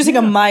 I'm using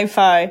a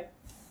MiFi.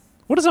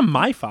 What is a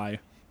MiFi?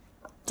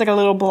 It's like a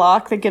little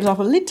block that gives off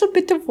a little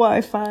bit of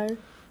Wi-Fi.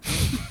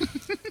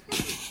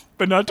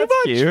 But not too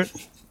much. Cute.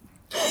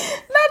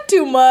 Not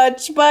too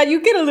much, but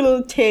you get a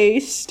little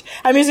taste.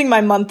 I'm using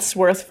my month's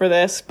worth for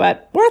this,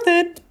 but worth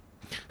it.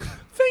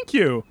 Thank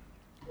you.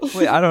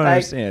 Wait, I don't Like-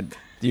 understand.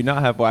 Do you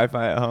not have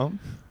Wi-Fi at home?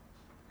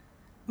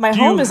 My Do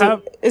home you is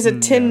have- a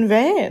tin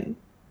van.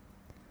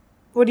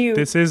 What do you...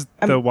 This is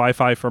the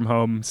Wi-Fi from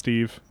home,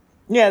 Steve.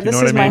 yeah, you know this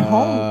what is I my mean?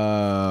 home.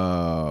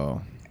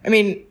 Oh. I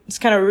mean, it's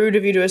kind of rude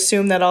of you to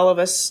assume that all of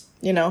us,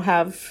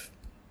 have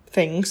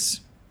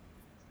things.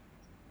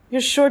 Your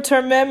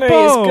short-term memory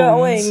is Bones.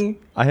 going.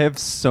 I have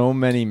so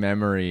many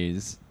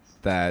memories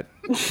that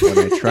when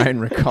I try and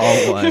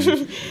recall one,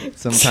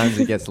 sometimes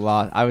it gets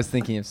lost. I was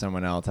thinking of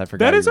someone else. I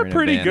forgot. That is you a were in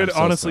pretty van. good, I'm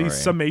so honestly, sorry.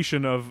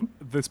 summation of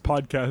this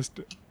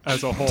podcast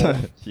as a whole.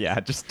 Yeah,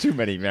 just too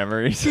many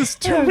memories.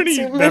 Just too many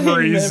Too many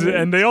memories,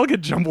 memories. and they all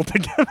get jumbled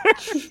together.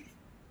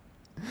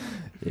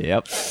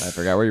 Yep, I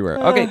forgot where you were.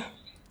 Okay,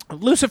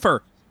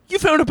 Lucifer, you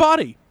found a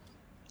body.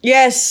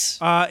 Yes.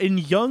 In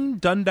Young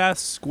Dundas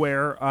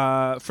Square,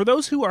 for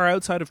those who are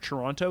outside of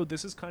Toronto,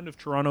 this is kind of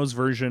Toronto's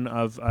version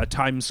of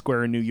Times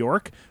Square in New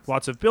York.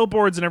 Lots of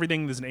billboards and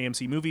everything. There's an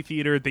AMC movie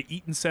theater. The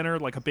Eaton Center,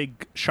 like a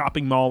big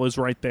shopping mall, is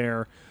right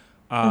there.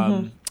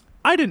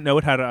 I didn't know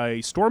it had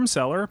a storm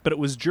cellar, but it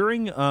was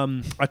during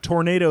a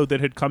tornado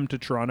that had come to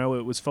Toronto.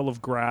 It was full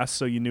of grass,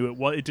 so you knew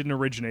it didn't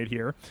originate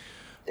here.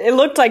 It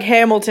looked like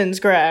Hamilton's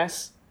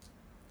grass.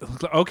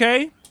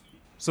 Okay,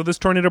 so this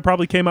tornado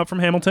probably came up from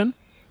Hamilton.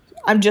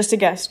 I'm just a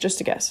guess.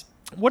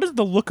 What is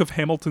the look of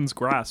Hamilton's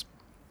grass?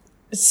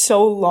 It's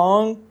so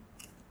long.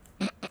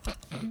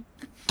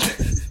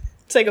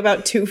 It's like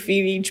about 2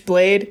 feet each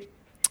blade.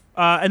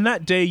 And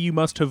that day you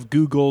must have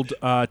Googled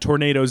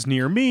tornadoes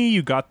near me.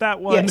 You got that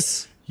one.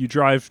 Yes. You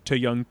drive to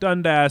Young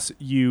Dundas.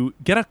 You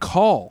get a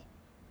call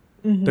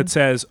that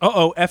says,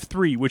 uh-oh,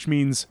 F3, which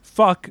means,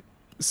 fuck,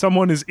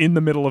 someone is in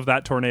the middle of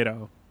that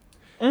tornado.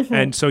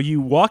 And so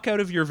you walk out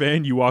of your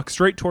van, you walk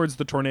straight towards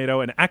the tornado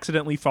and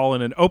accidentally fall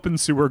in an open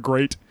sewer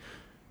grate,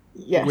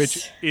 Yes.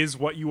 which is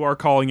what you are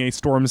calling a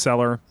storm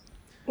cellar.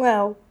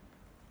 Well,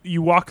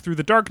 You walk through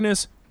the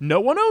darkness.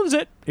 No one owns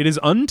it. It is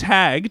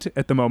untagged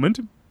at the moment.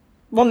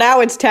 now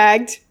it's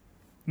tagged.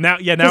 Now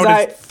it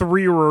is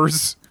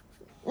 3ers.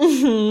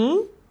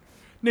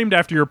 Named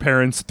after your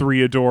parents,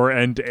 Threador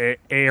and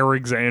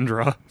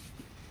Alexandra.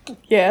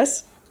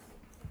 Yes.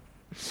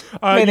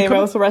 May you they come-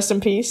 both rest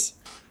in peace.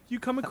 You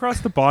come across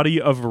the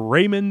body of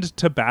Raymond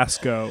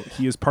Tabasco.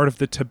 He is part of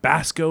the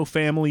Tabasco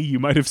family. You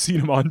might have seen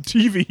him on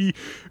TV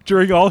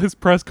during all his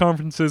press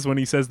conferences when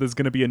he says there's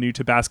going to be a new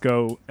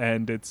Tabasco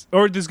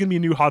or there's going to be a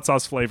new hot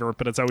sauce flavor,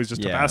 but it's always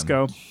just Yeah.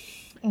 Tabasco.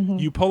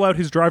 You pull out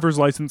his driver's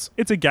license.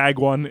 It's a gag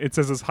one. It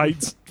says his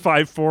height's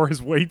 5'4", his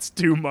weight's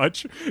too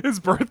much. His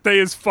birthday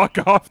is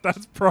fuck off.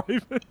 That's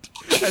private.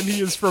 And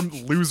he is from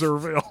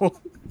Loserville.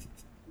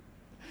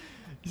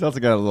 he's also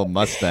got a little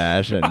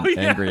mustache and Oh, yeah.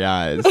 angry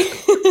eyes,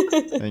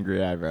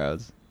 angry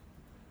eyebrows.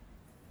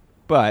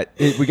 But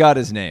we got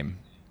his name.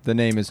 The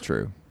name is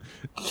true.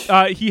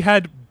 He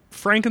had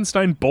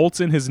Frankenstein bolts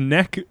in his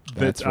neck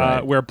That's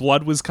right. where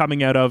blood was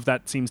coming out of.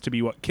 That seems to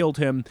be what killed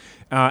him.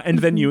 And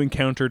then you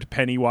encountered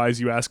Pennywise.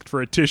 You asked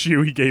for a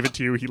tissue. He gave it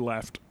to you. He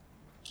left.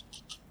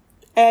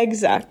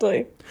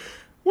 Exactly.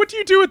 What do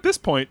you do at this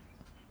point?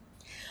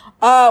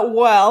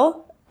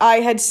 Well, I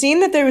had seen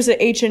that there was an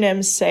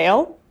H&M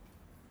sale,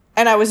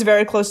 and I was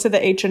very close to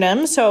the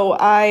H&M, so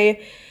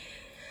I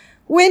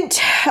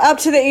went up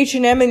to the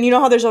H&M, and you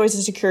know how there's always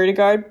a security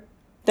guard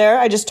there?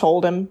 I just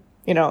told him,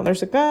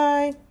 there's a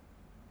guy.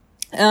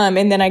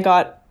 And then I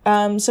got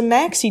some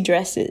maxi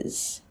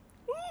dresses.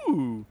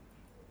 Ooh.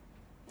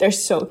 They're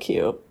so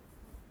cute.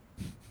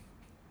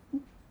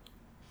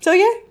 So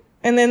yeah,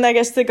 and then I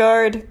guess the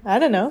guard, I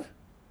don't know,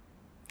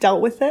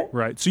 dealt with it.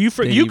 Right. So you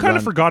Did you he kind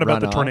of run- forgot about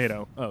run the off?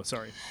 tornado. Oh,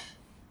 sorry.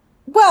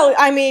 Well,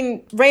 I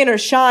mean, rain or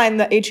shine,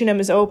 the H&M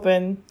is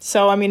open,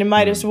 so I mean, it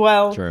might as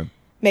well True.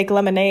 make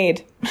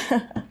lemonade.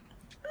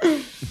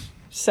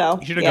 So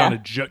You should have yeah.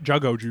 gone to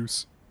Juggo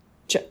Juice.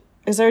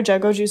 Is there a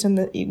Juggo Juice in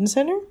the Eaton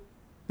Center?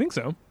 I think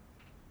so.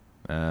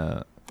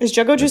 Is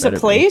Juggo Juice a better be.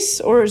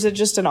 place or is it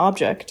just an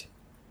object?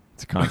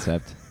 It's a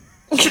concept.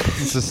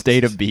 It's a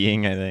state of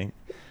being, I think.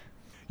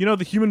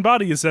 the human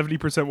body is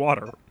 70%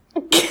 water.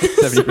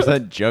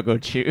 70% jug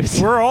of juice.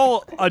 We're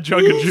all a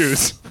jug of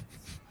juice.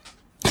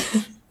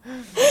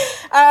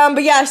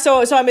 But yeah,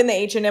 so I'm in the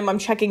H&M. I'm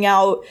checking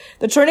out.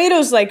 The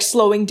tornado's like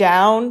slowing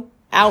down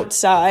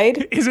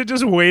outside. Is it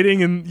just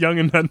waiting in Young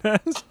and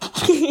Dundas?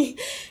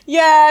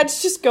 Yeah,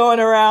 it's just going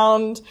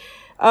around.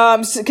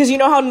 Because you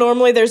know how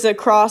normally there's a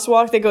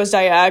crosswalk that goes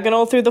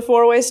diagonal through the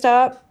four-way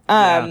stop?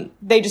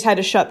 They just had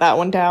to shut that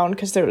one down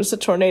because there was a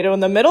tornado in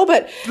the middle.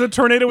 But the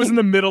tornado was in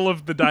the middle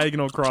of the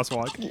diagonal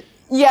crosswalk.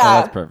 Yeah,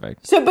 oh, that's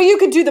perfect. So, but you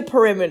could do the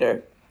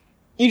perimeter.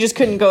 You just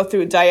couldn't go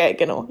through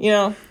diagonal,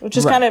 which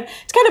is kind of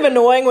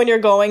annoying when you're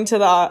going to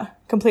the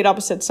complete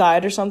opposite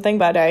side or something.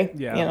 But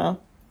the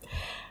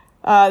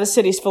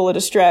city's full of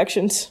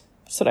distractions.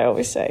 That's what I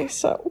always say.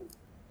 So,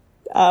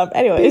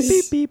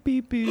 anyways,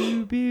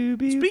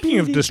 speaking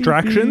of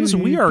distractions,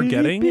 we are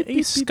getting a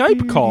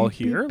Skype call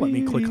here. Let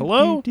me click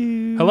hello.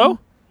 Hello.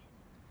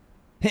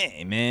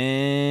 Hey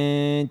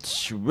man,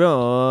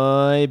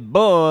 Troy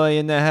boy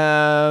in the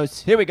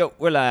house. Here we go.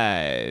 We're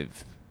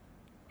live.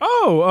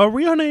 Oh, are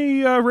we on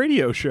a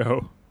radio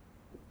show?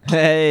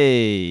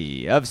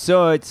 Hey, of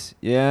sorts.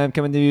 Yeah, I'm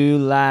coming to you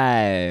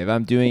live. I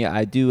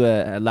do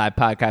a live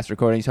podcast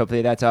recordings.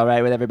 Hopefully that's all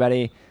right with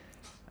everybody.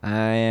 I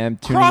am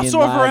tuning in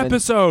crossover live,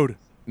 episode.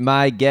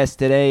 My guest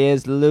today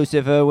is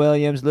Lucifer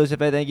Williams.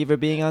 Lucifer, thank you for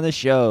being on the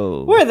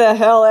show. Where the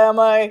hell am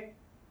I?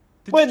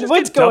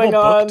 What's going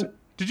on?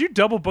 Did you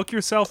double book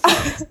yourself?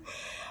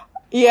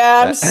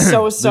 Yeah, I'm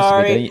so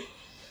sorry. Lucifer,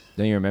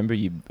 don't you remember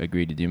you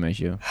agreed to do my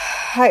show?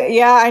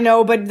 Yeah, I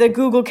know, but the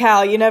Google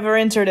Cal, you never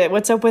entered it.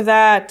 What's up with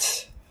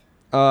that?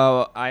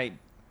 Oh, I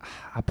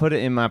put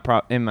it in my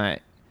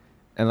and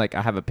like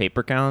I have a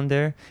paper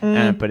calendar and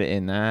I put it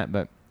in that.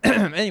 But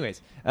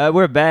anyways,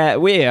 we're back.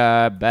 We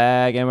are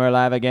back and we're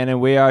live again, and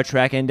we are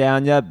tracking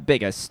down the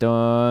biggest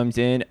storms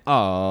in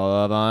all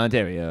of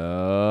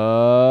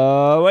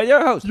Ontario. With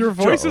your host, your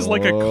voice is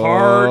like a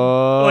car,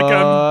 like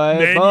a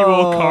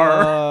manual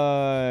car.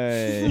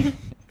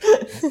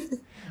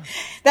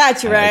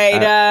 That's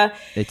right.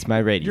 It's my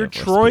radio. You're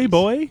Troy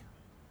boy.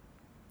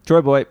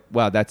 Troy boy.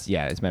 Well,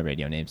 it's my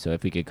radio name. So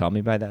if we could call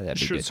me by that, that'd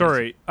be good.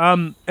 Sorry.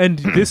 And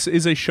this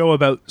is a show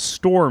about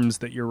storms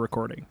that you're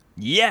recording.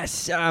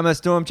 Yes, I'm a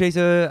storm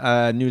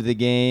chaser. New to the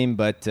game,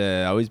 but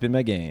always been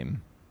my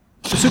game.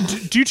 So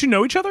do you two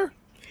know each other?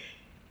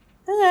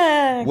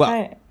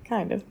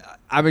 Kind of.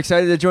 I'm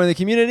excited to join the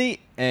community,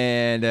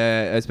 and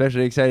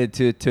especially excited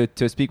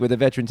to speak with a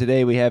veteran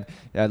today. We have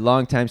a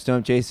longtime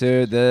storm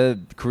chaser, the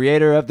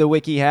creator of the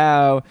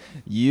WikiHow.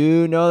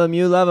 You know him,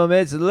 you love him.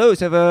 It's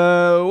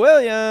Lucifer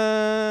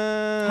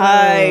Williams.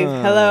 Hi,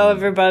 hello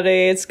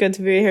everybody. It's good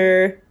to be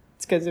here.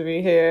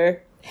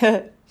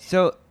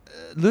 So,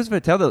 Lucifer,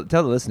 tell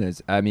the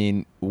listeners. I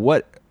mean,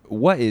 what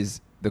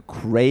is the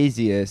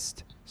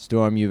craziest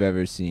storm you've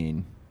ever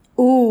seen?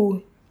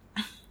 Ooh.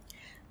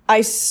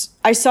 I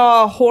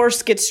saw a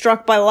horse get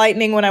struck by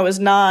lightning when I was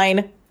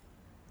 9.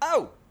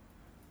 Oh!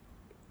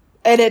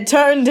 And it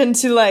turned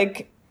into,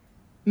 like,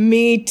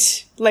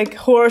 meat, like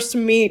horse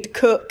meat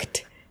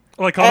cooked.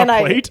 Like on a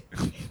plate?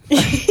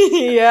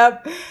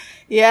 Yep.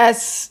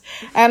 Yes.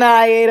 And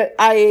I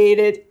ate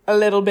it a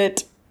little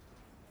bit.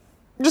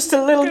 Just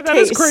a little taste. That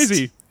is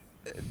crazy.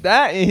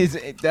 That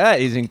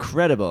is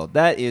incredible.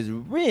 That is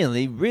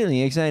really,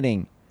 really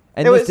exciting.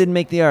 And this didn't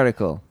make the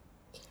article.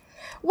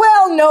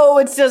 Well, no,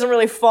 it doesn't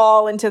really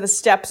fall into the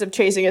steps of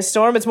chasing a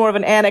storm. It's more of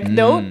an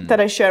anecdote that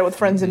I share with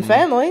friends and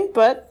family.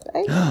 But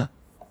hey,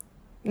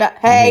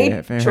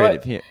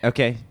 Troy,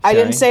 okay. I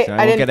didn't say.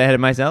 I won't get ahead of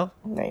myself.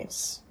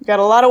 Nice. You got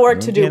a lot of work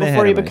to do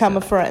before you become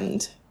a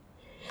friend.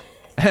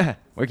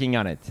 Working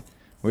on it.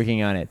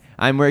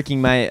 I'm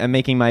making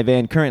my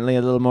van currently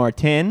a little more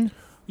tin.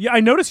 Yeah, I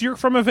noticed you're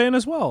from a van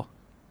as well.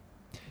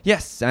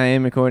 Yes, I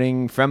am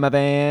recording from a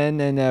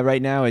van, and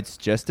right now it's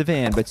just a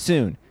van, but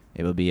soon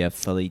it will be a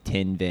fully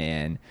tin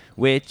van,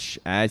 which,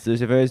 as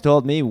Lucifer has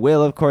told me,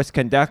 will, of course,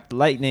 conduct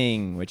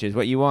lightning, which is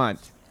what you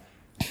want.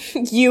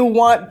 You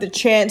want the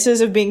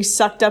chances of being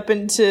sucked up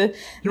into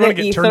you want to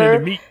get ether. Turned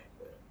into meat.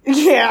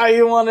 Yeah,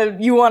 you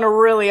want to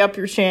really up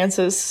your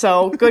chances.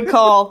 So, good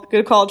call.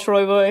 Good call,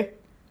 Troy boy.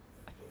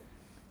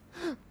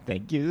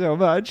 Thank you so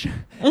much.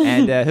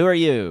 And who are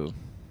you?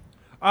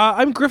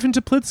 I'm Griffin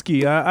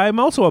Toplitsky. I'm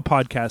also a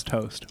podcast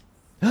host.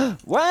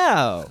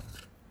 Wow.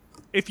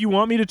 If you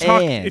want me to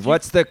talk... And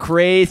what's the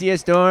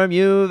craziest storm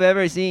you've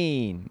ever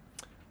seen?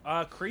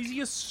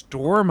 Craziest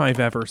storm I've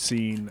ever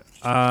seen?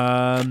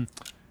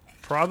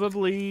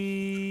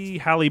 Probably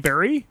Halle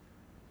Berry.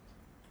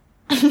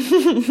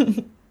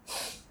 I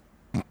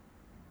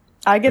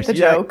get the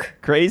joke.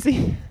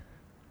 Crazy?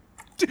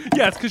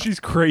 Yeah, it's because she's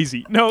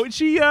crazy. No,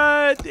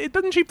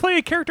 doesn't she play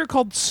a character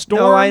called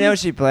Storm? No, I know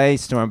she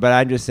plays Storm, but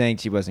I'm just saying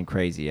she wasn't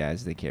crazy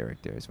as the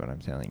character is what I'm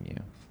telling you.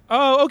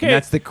 Oh, okay. And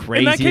that's the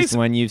craziest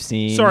one you've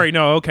seen. Sorry,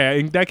 no,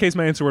 okay. In that case,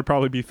 my answer would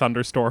probably be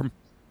Thunderstorm.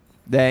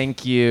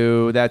 Thank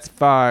you. That's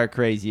far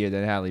crazier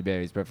than Halle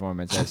Berry's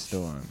performance as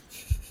Storm.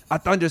 A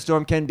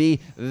thunderstorm can be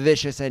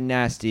vicious and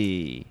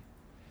nasty.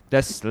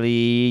 the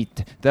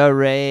sleet, the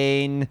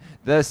rain,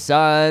 the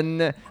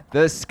sun,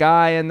 the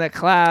sky, and the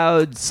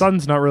clouds.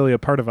 Sun's not really a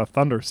part of a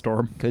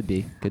thunderstorm. Could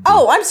be.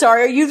 Oh, I'm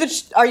sorry.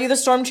 Are you the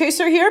storm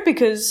chaser here?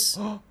 Because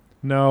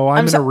No,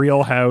 I'm in a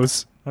real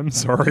house. I'm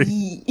sorry.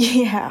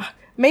 yeah,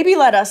 maybe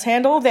let us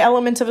handle the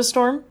elements of a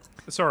storm.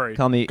 Sorry.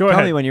 Call me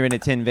when you're in a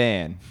tin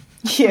van.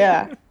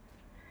 Yeah,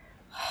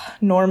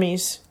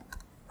 normies.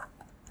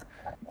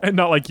 And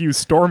not like you,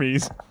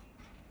 Stormies.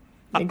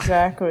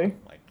 Exactly.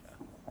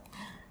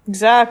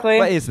 Exactly.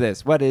 What is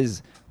this? What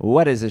is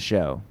a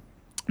show?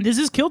 This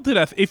is Killed to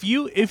Death. If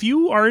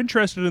you are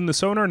interested in the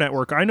Sonar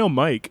Network, I know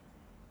Mike.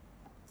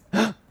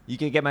 You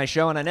can get my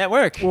show on a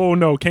network. Oh,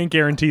 no, can't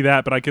guarantee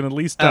that, but I can at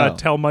least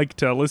tell Mike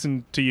to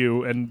listen to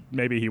you, and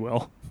maybe he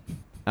will.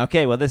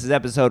 Okay, well, this is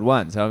episode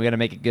 1, so I'm going to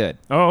make it good.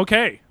 Oh,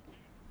 okay.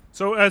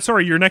 So,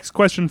 sorry, your next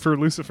question for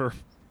Lucifer.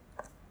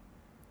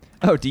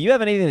 Oh, do you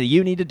have anything that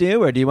you need to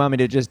do, or do you want me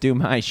to just do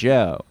my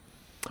show?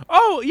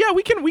 Oh, yeah,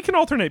 we can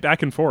alternate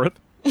back and forth.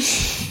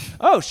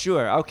 Oh,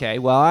 sure. Okay.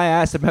 Well, I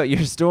asked about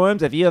your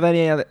storms. If you have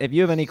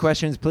any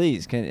questions,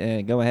 please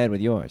go ahead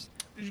with yours.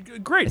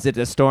 Great. Is it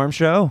a storm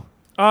show?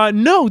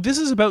 No, this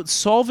is about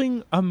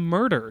solving a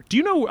murder. Do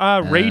you know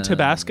Ray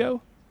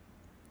Tabasco?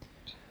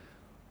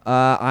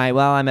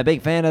 I'm a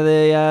big fan of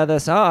the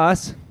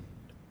sauce.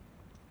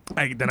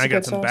 I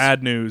got some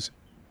bad news.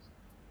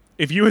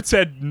 If you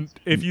said No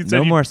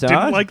you more sauce?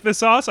 didn't like the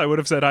sauce, I would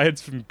have said I had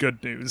some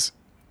good news.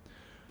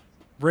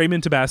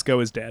 Raymond Tabasco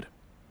is dead.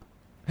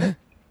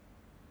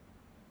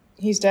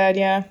 He's dead,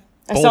 yeah.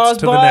 I Bolts saw his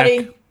to the body.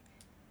 neck.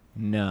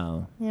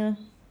 No. Yeah.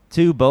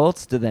 2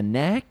 bolts to the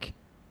neck?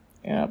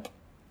 Yep.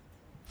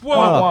 Whoa.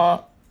 Wah,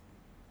 wah.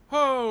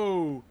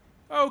 Oh.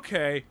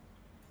 Okay.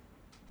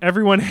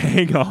 Everyone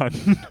hang on.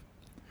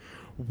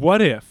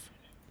 What if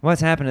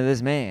What's happened to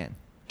this man?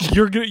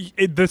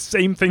 the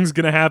same thing's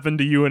going to happen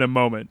to you in a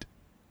moment?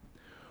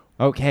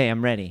 Okay,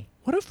 I'm ready.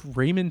 What if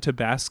Raymond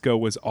Tabasco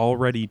was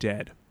already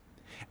dead?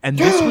 And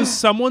this was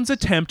someone's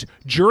attempt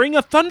during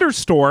a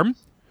thunderstorm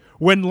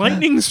when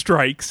lightning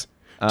strikes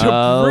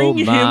to bring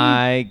him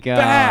God.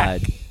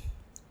 back.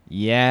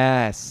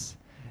 Yes.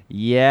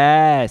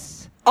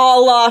 Yes. A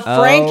la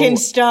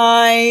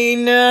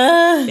Frankenstein.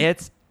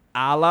 It's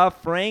a la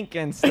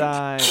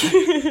Frankenstein.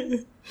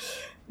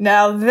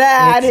 Now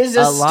that It's is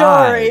a alive.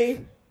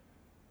 story.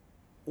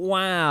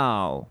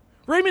 Wow.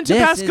 Raymond This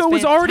Tabasco is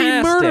was already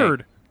fantastic.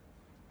 murdered.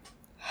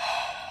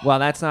 Well,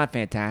 that's not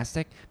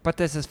fantastic, but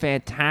this is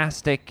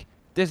fantastic.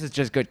 This is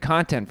just good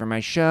content for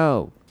my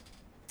show.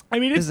 I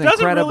mean, it This is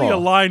doesn't really incredible.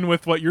 align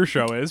with what your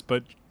show is,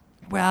 but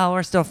Well,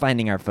 we're still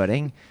finding our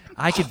footing.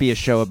 I could be a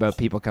show about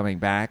people coming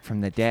back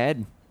from the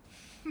dead.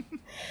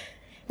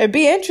 It'd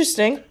be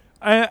interesting.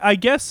 I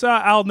guess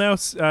I'll now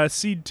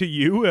cede to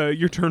you.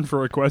 Your turn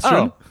for a question.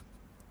 Oh.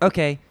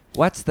 Okay.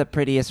 What's the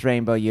prettiest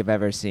rainbow you've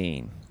ever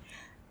seen?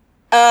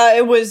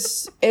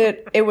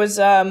 It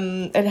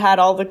had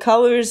all the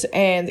colors,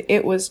 and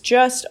it was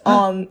just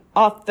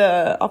off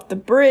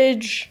the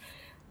bridge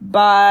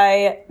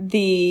by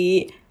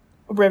the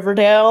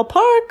Riverdale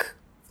Park.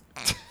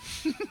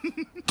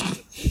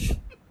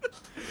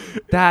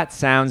 That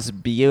sounds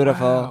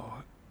beautiful.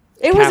 Wow.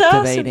 It was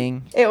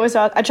Captivating. awesome. It was.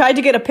 I tried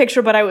to get a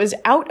picture, but I was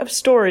out of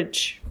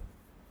storage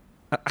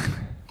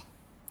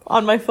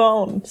on my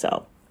phone.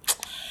 So,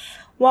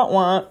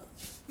 want.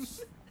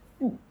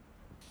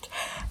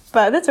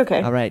 But that's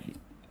okay. All right.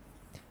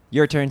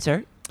 Your turn,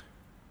 sir.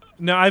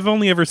 No, I've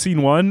only ever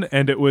seen one,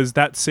 and it was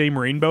that same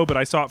rainbow, but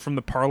I saw it from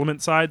the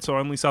Parliament side, so I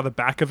only saw the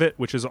back of it,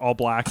 which is all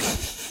black.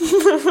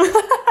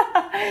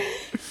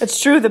 It's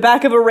true. The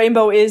back of a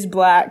rainbow is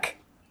black.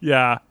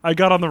 Yeah, I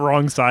got on the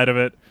wrong side of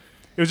it.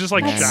 It was just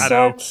like That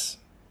shadow. sucks.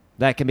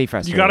 That can be You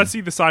frustrating. got to see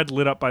the side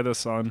lit up by the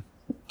sun.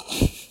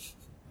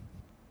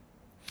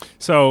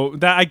 So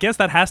that I guess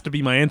that has to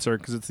be my answer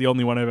because it's the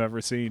only one I've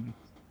ever seen.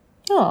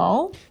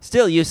 Oh,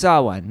 Still, you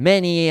saw one.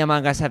 Many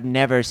among us have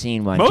never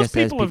seen one. Most just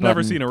as people have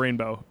never seen a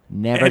rainbow.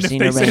 never and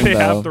seen if a they say they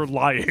have, rainbow. they're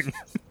lying.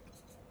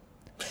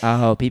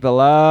 Oh, people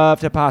love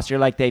to posture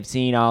like they've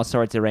seen all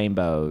sorts of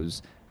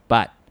rainbows,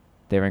 but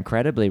they're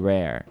incredibly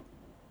rare.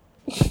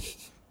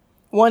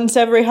 once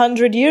every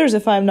 100 years,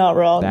 if I'm not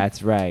wrong.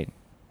 That's right.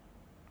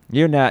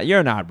 You're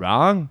not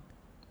wrong.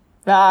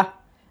 I'm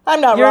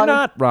not You're wrong.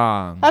 not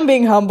wrong. I'm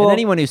being humble. And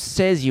anyone who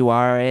says you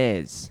are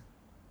is.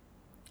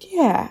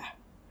 Yeah.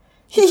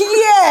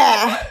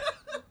 Yeah.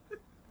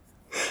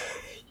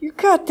 You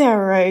got that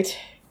right.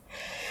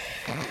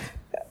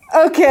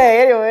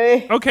 Okay,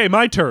 anyway. Okay,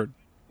 my turn.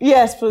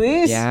 Yes,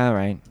 please. Yeah, all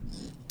right.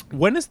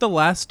 When is the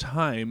last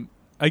time?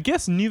 I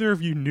guess neither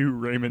of you knew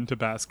Raymond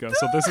Tabasco,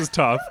 so this is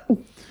tough.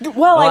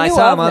 Well, I I knew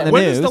saw of him on him. the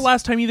When news. is the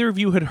last time either of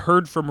you had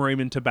heard from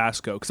Raymond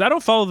Tabasco? Because I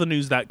don't follow the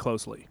news that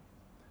closely.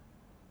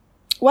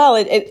 Well,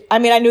 I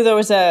mean, I knew there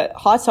was a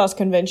hot sauce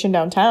convention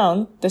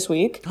downtown this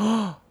week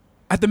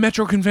At the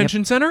Metro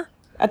Convention Center?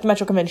 at the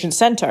Metro Convention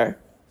Center.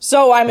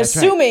 So I'm That's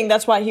right. assuming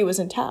that's why he was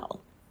in town.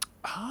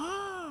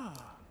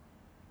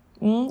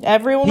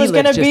 Everyone He was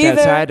going lives to just be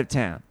outside there. of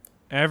town.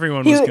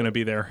 Everyone He- was going to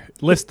be there.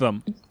 List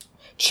them.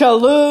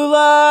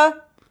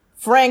 Cholula,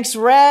 Frank's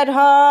Red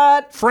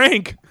Hot.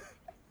 Frank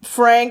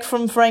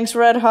from Frank's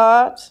Red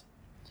Hot.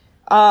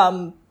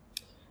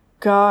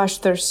 Gosh,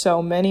 there's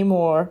so many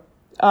more.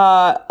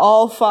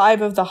 All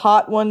 5 of the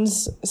Hot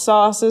Ones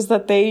sauces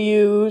that they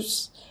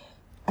use.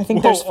 I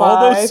think there's 5.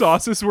 All those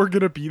sauces were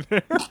gonna be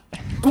there.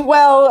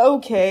 Well,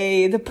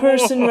 okay, the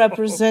person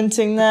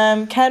representing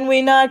them. Can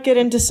we not get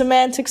into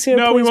semantics here?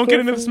 No, we please, won't get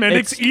into the Griffin?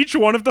 semantics. Each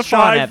one of the Sean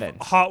 5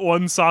 Evans. Hot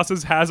One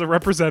sauces has a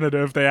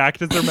representative. They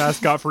act as their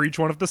mascot for each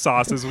one of the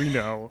sauces. We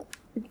know.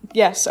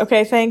 Yes.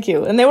 Okay. Thank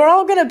you. And they were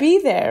all gonna be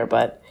there,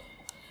 but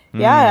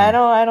yeah, I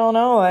don't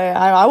know.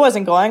 I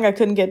wasn't going. I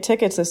couldn't get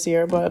tickets this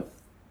year, but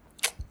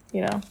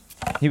you know.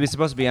 He was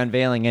supposed to be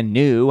unveiling a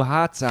new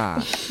hot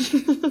sauce.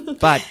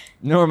 But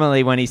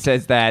normally when he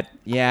says that,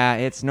 yeah,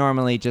 it's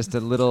normally just a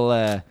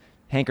little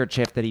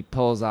handkerchief that he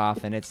pulls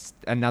off, and it's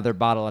another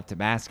bottle of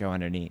Tabasco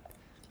underneath.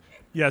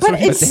 Yeah, But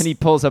so But then he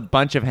pulls a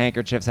bunch of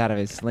handkerchiefs out of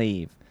his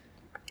sleeve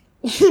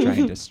to try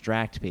and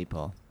distract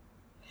people.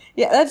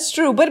 Yeah, that's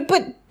true.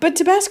 But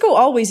Tabasco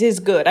always is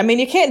good. I mean,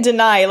 you can't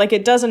deny, like,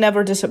 it doesn't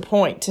ever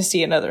disappoint to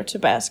see another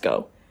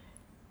Tabasco.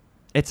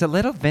 It's a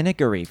little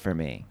vinegary for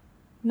me.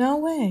 No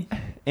way.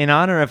 In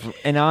honor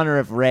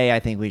of Ray, I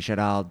think we should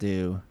all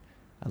do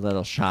a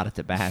little shot of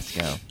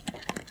Tabasco.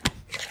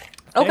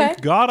 Okay.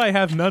 Thank God I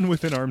have none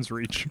within arm's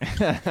reach.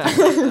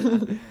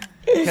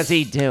 Because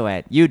he'd do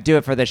it. You'd do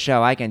it for the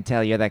show. I can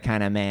tell you're the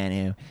kind of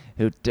man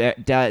who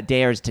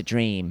dares to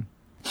dream.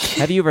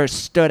 Have you ever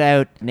stood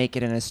out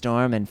naked in a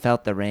storm and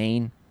felt the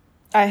rain?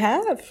 I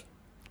have.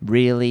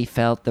 Really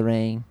felt the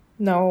rain?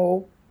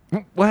 No.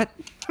 What?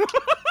 You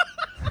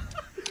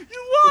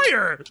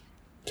liar!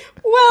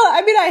 Well,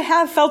 I mean, I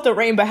have felt the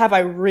rain, but have I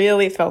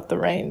really felt the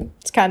rain?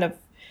 It's kind of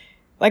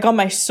like on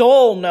my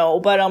soul, no,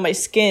 but on my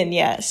skin,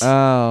 yes.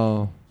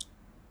 Oh.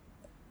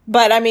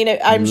 But I mean,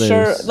 I'm Loose.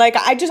 sure, like,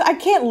 I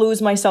can't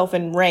lose myself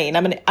in rain.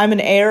 I'm an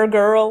air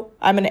girl.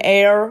 I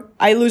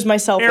lose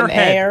myself in Airhead.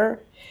 air.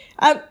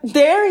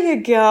 There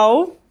you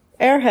go.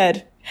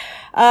 Airhead.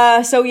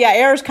 So yeah,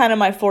 air is kind of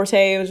my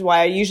forte. Is why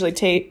I usually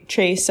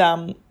chase,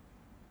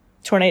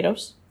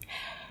 tornadoes.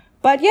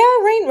 But yeah,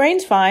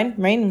 rain's fine.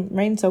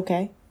 Rain's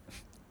okay.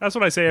 That's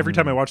what I say every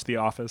time I watch The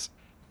Office.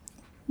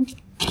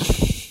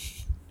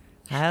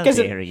 How 'Cause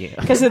dare you?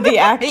 Because of the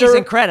actor. He's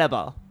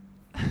incredible.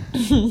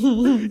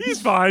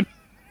 He's fine.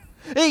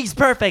 He's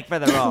perfect for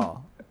the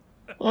role.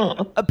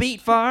 A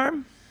beet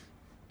farm?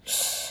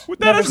 That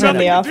Never has seen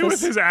nothing The to do with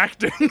Office. his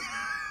acting.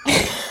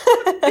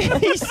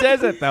 He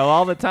says it, though,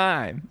 all the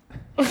time.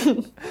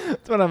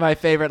 It's one of my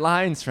favorite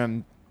lines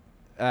from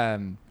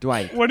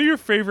Dwight. One of your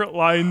favorite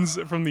lines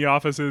from The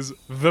Office is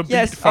the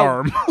Yes, beet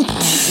farm.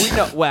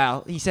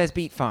 Well, he says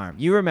beet farm.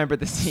 You remember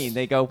the scene.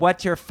 They go,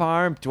 "What's your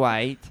farm,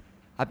 Dwight?"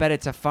 "I bet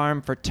it's a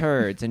farm for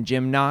turds." And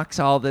Jim knocks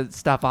all the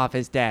stuff off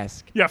his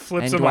desk. Yeah,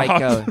 flips and him Dwight off.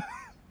 goes,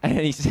 and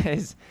he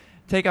says,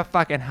 "Take a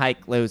fucking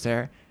hike,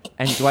 loser."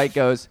 And Dwight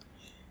goes,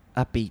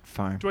 "A beet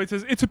farm." Dwight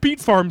says, "It's a beet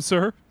farm,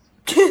 sir."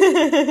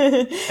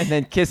 And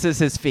then kisses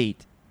his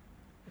feet.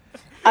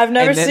 I've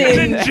never And then- seen.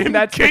 And then Jim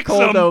That's the kicks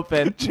cold him.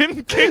 open.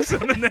 Jim kicks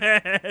him in the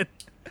head.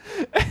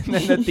 And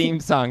then the theme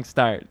song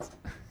starts.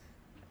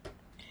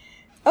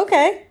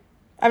 Okay.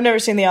 I've never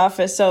seen The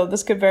Office, so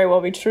this could very well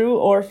be true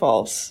or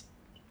false.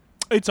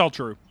 It's all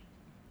true.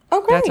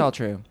 Okay. That's all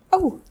true.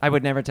 Oh, I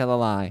would never tell a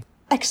lie.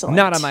 excellent.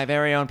 Not on my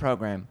very own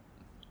program.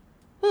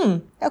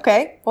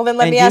 Okay. Well, then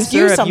let And me ask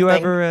you sir, something.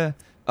 Have you ever...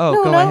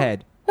 No, go no.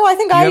 ahead. No, I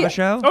think Do you have a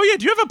show? Oh yeah,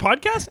 do you have a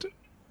podcast?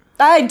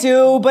 I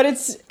do, but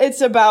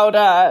it's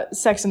about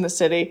Sex in the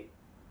City.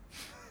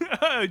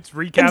 It's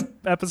recap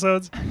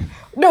episodes.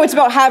 No, it's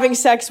about having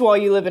sex while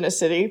you live in a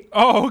city.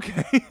 Oh,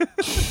 okay.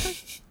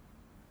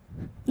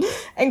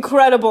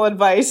 Incredible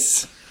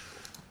advice.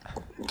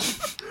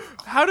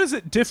 How does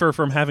it differ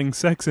from having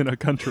sex in a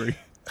country?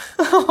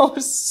 Oh,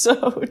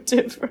 so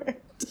different.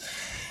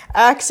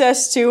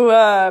 Access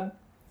to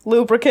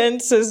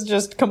lubricants is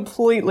just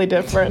completely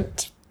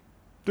different.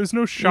 There's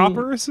no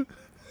shoppers?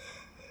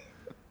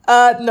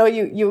 No,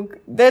 you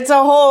that's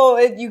a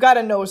whole you got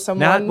to know someone.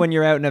 Not when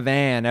you're out in a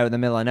van out in the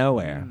middle of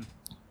nowhere.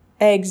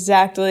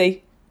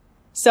 Exactly.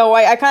 So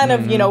I kind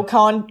of,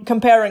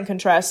 compare and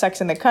contrast Sex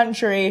in the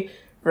Country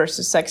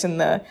versus Sex in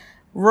the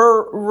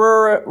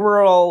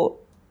rural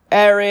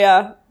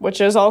area, which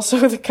is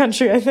also the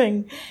country, I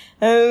think.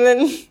 And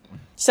then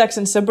Sex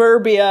in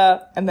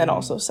Suburbia, and then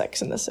also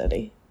Sex in the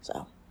City.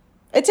 So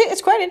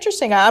it's quite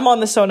interesting. I'm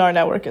on the Sonar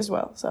Network as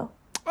well, so.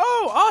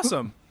 Oh,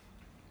 awesome.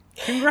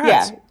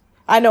 Congrats. Yeah,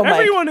 I know, Mike.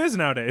 Everyone is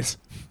nowadays.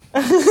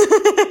 But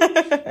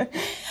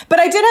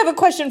I did have a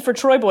question for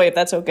Troy Boy, if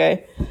that's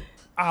okay.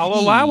 I'll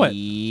allow it.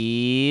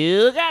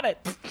 You got it.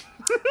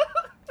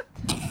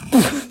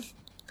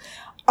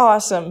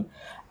 Awesome.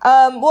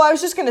 Well, I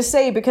was just gonna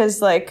say because,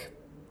 like,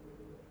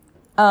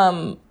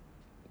 well,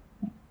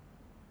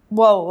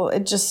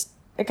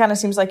 it kind of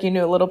seems like you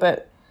knew a little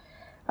bit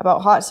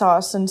about hot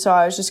sauce, and so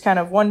I was just kind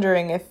of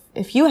wondering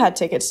if you had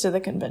tickets to the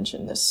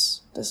convention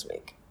this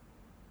week.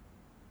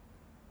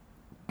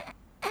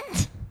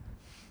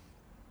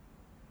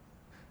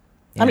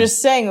 Yeah. I'm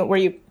just saying, were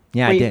you?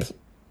 Yeah, were I you did.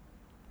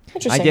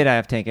 I did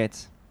have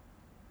tickets.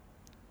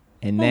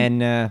 And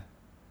then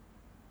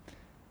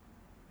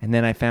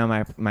I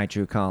found my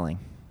true calling.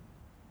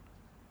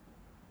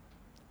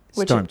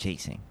 Storm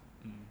chasing.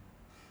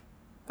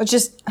 It's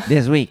just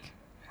this week.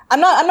 I'm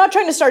not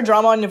trying to start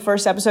drama on the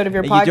first episode of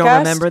your podcast. You don't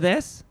remember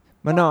this?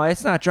 But no,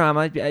 it's not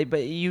drama.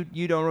 But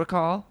you don't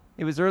recall?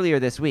 It was earlier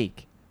this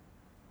week.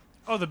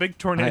 Oh, the big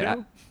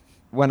tornado?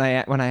 When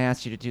I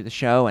asked you to do the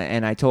show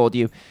and I told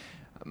you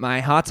my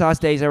hot sauce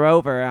days are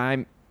over.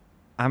 I'm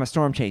a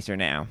storm chaser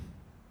now.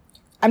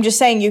 I'm just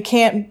saying you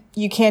can't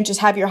just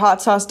have your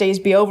hot sauce days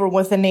be over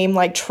with a name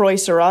like Troy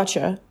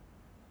Sriracha.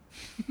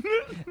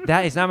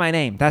 That is not my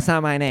name. That's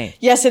not my name.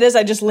 Yes, it is.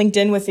 I just linked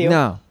in with you.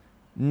 No.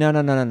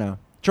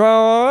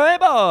 Troy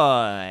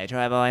Boy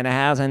in the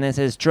house, and this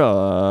is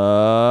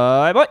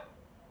Troy Boy.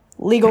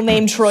 Legal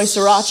name Troy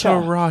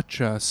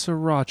Sriracha.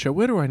 Sriracha.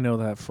 Where do I know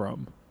that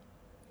from?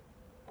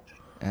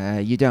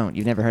 You don't.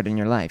 You've never heard it in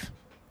your life.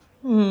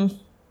 No,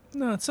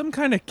 it's some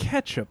kind of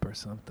ketchup or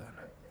something.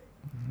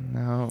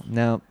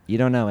 No, you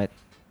don't know it.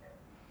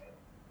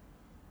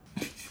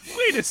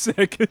 Wait a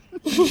second.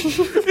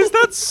 Is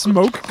that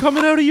smoke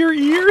coming out of your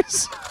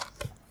ears?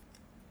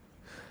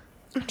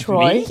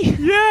 Troy? Me?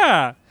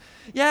 Yeah.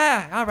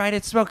 Yeah, all right,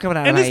 it's smoke coming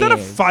out of And my is that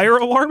ears. a fire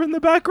alarm in the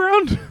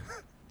background?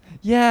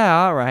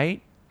 Yeah, all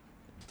right.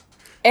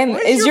 And Why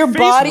is your face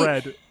body...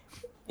 red?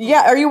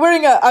 Yeah, are you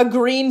wearing a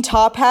green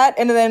top hat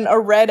and then a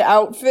red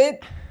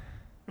outfit?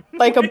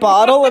 Like a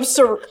bottle of...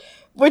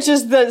 which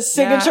is the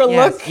signature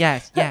look?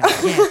 Yes.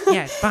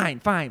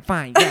 Fine.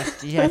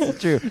 Yes,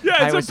 it's true. Yeah,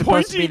 I it's was a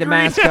supposed to be pointy the green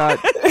mascot.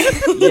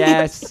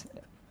 Yes.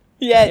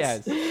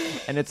 Yes.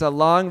 And it's a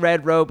long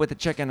red robe with a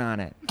chicken on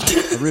it.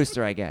 A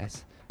rooster, I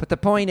guess. But the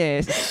point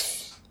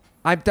is,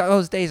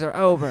 those days are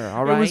over,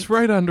 all right? It was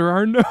right under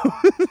our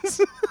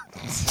nose.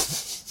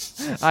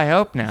 I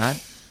hope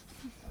not.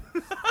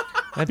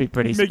 That'd be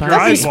pretty Make your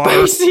spicy. eyes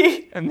water.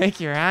 Spicy. And make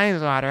your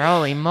eyes water.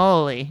 Holy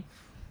moly.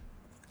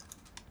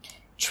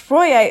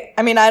 Troy,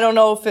 I mean, I don't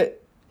know if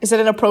is it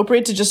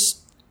inappropriate to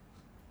just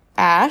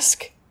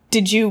ask?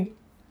 Did you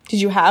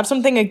have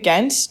something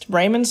against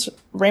Raymond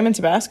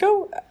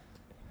Tabasco?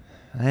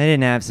 I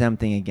didn't have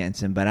something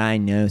against him, but I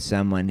know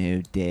someone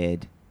who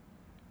did.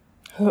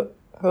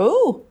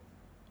 Who?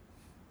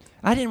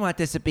 I didn't want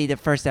this to be the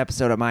first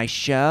episode of my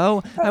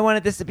show. I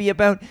wanted this to be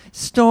about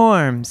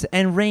storms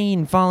and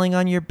rain falling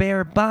on your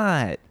bare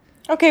butt.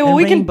 Okay, well and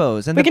we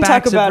rainbows can and we the can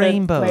backs talk about of it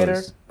rainbows.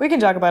 later. We can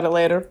talk about it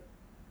later.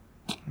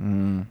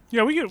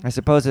 Yeah, we can I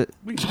suppose it.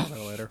 talk about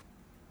it later.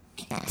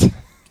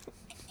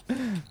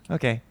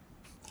 Okay.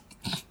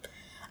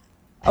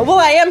 Well,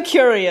 I am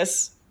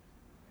curious.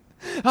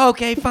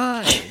 Okay,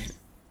 fine.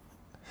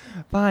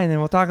 Fine, then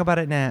we'll talk about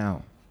it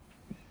now.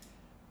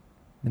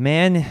 The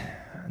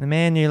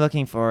man you're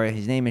looking for,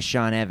 his name is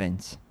Sean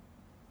Evans.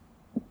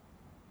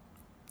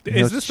 He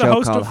Is hosts this a the show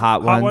host called of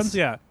Hot Ones?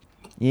 Yeah.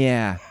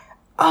 Yeah,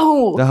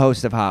 Oh, the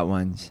host of Hot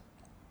Ones.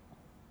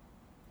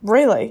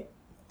 really?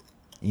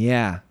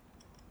 Yeah.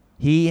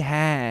 He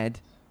had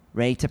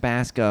Ray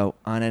Tabasco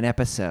on an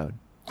episode.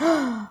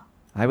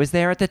 I was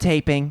there at the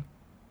taping.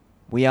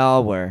 We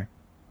all were.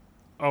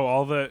 Oh,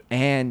 all the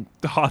And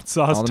hot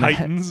sauce all the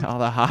titans. all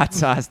the hot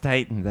sauce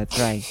titans, that's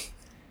right.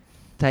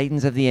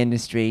 Titans of the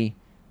industry.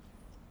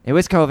 It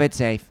was COVID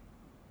safe.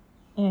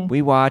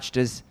 We watched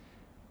as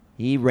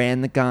he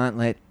ran the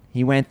gauntlet.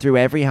 He went through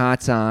every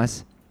hot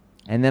sauce.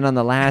 And then on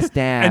the last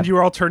dab... And you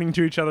were all turning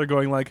to each other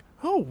going like,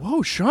 oh,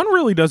 whoa, Sean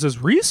really does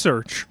his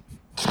research.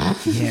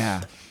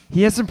 Yeah.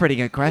 He has some pretty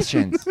good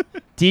questions.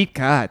 Deep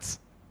cuts.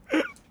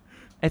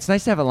 It's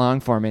nice to have a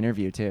long-form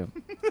interview, too.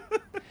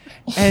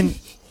 And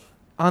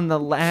on the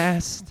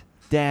last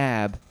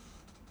dab,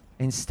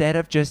 instead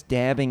of just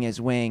dabbing his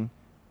wing,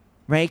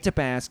 Ray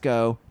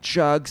Tabasco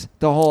chugs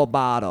the whole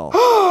bottle.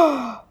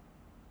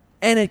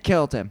 And it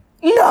killed him.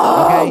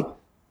 No! Okay?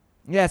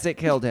 Yes, it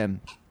killed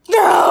him.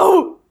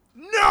 No!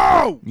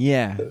 No!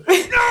 Yeah.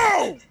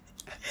 No!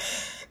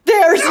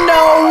 There's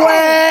no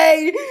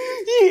way!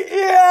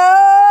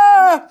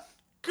 Yeah!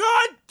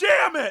 God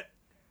damn it!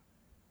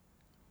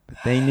 But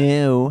they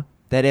knew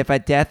that if a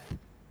death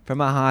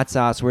from a hot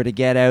sauce were to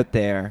get out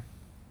there,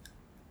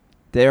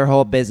 their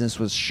whole business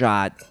was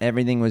shot.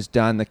 Everything was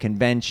done. The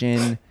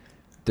convention,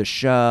 the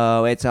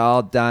show, it's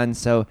all done.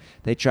 So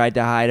they tried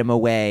to hide him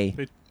away.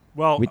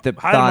 Well, With the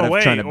hide thought him of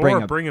away trying to or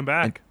bring bring him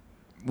back.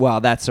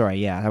 Well, that's sorry.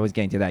 Yeah, I was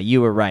getting to that. You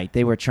were right.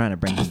 They were trying to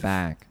bring him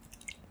back.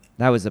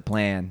 That was the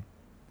plan.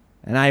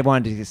 And I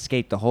wanted to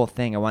escape the whole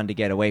thing. I wanted to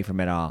get away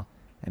from it all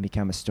and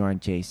become a storm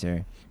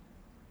chaser.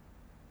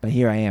 But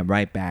here I am,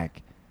 right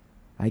back.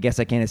 I guess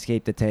I can't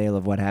escape the tale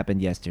of what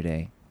happened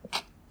yesterday.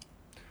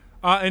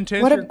 And to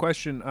answer your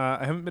question,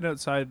 I haven't been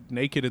outside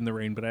naked in the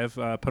rain, but I've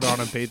put on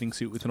a bathing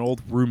suit with an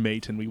old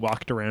roommate, and we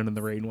walked around in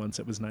the rain once.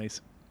 It was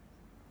nice.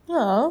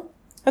 Oh,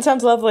 that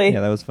sounds lovely. Yeah,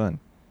 that was fun.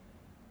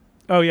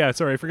 Oh, yeah,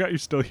 sorry, I forgot you're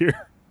still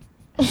here.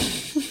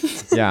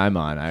 Yeah, I'm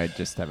on. I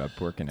just have a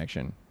poor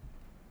connection.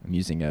 I'm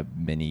using a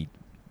mini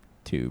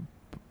tube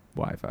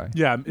Wi-Fi.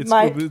 Yeah,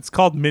 it's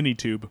called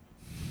Minitube.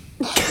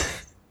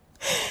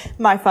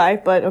 My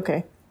 5, but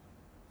okay.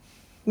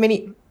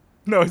 Mini.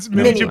 No, it's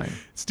mini Mini. tube.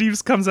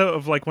 Steve's comes out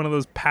of like one of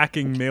those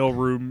packing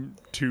mailroom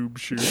tube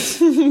chutes.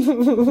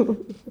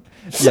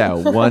 Yeah,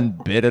 one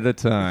bit at a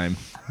time.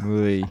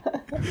 Oy.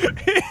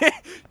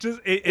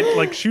 Just it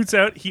like shoots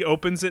out. He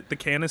opens it, the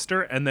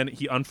canister, and then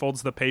he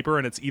unfolds the paper,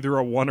 and it's either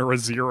a 1 or a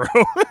 0.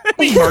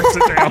 He marks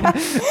it down,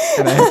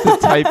 And I have to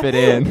type it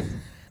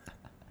in.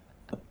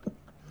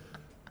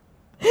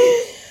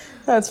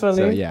 That's funny.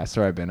 So yeah,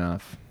 sorry I've been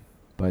off.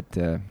 But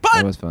it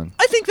was fun.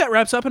 I think that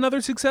wraps up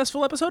another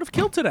successful episode of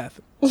Killed to Death.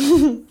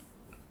 I'm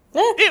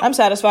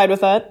satisfied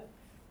with that.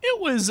 It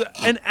was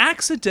an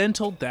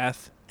accidental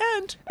death,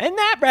 and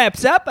that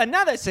wraps up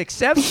another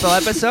successful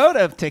episode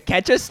of To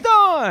Catch a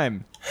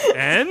Storm.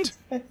 and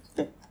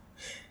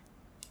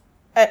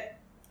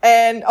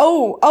And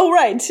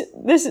right,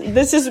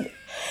 this is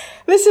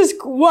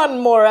one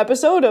more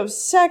episode of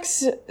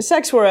Sex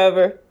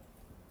Wherever.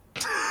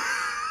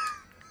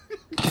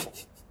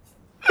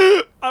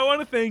 I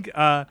want to thank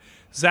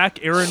Zach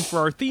Aaron for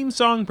our theme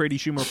song, Brady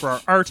Schumer for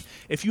our art.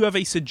 If you have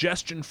a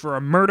suggestion for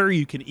a murder,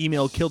 you can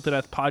email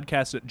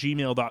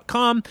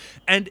killedtodeathpodcast@gmail.com.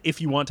 And if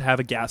you want to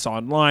have a gas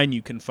online,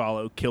 you can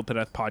follow Killed to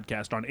Death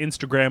Podcast on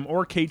Instagram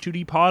or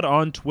K2D Pod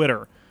on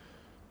Twitter.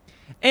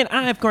 And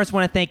I, of course,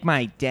 want to thank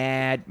my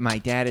dad. My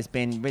dad has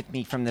been with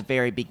me from the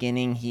very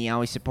beginning. He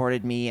always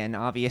supported me, and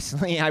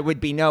obviously I would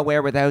be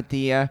nowhere without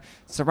the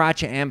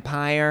Sriracha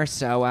Empire.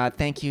 So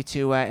thank you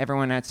to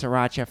everyone at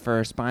Sriracha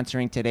for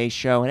sponsoring today's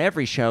show and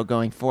every show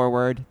going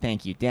forward.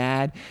 Thank you,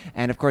 Dad.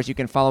 And, of course, you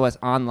can follow us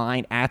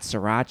online at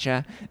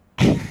Sriracha.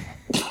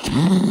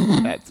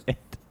 That's it.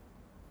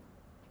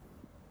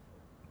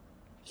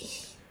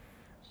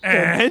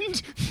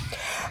 And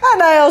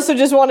I also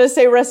just want to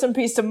say rest in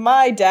peace to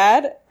my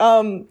dad,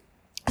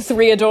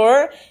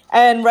 Threador,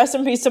 and rest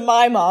in peace to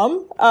my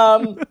mom,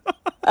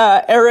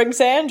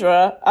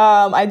 Alexandra.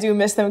 I do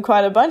miss them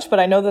quite a bunch, but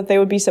I know that they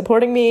would be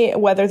supporting me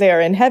whether they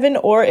are in heaven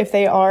or if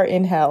they are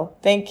in hell.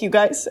 Thank you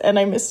guys, and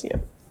I miss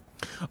you.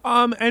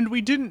 and we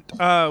didn't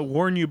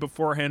warn you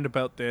beforehand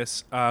about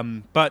this,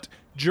 but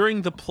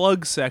during the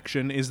plug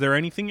section, is there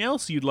anything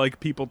else you'd like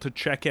people to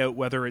check out,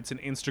 whether it's an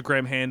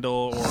Instagram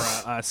handle or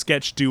a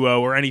sketch duo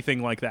or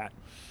anything like that?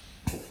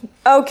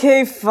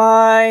 Okay,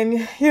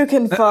 fine. You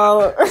can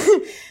follow.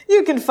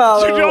 You can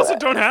follow. You also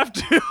don't have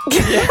to.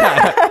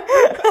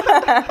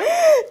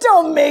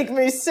 Don't make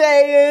me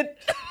say it.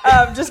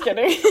 Just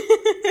kidding.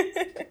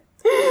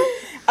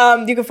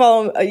 You can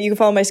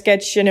follow my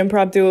sketch and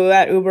improv duo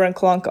at Uber and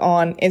Clunk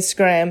on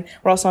Instagram.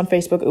 We're also on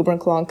Facebook, Uber and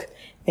Clunk.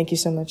 Thank you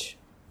so much.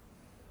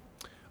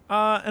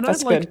 And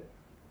That's good.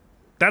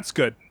 That's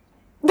good.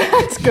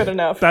 That's good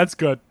enough. That's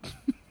good.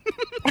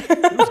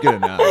 It was good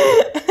enough.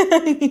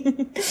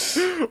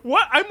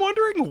 What I'm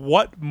wondering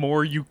what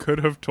more you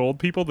could have told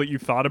people that you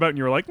thought about and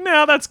you were like,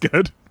 nah, that's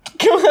good.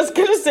 I was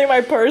gonna say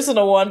my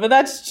personal one, but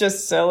that's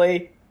just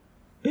silly.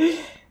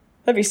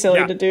 That'd be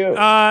silly to do.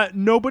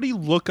 Nobody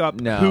look up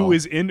No. who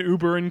is in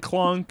Uber and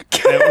Clunk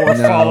or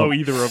No. follow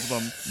either of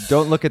them.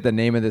 Don't look at the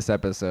name of this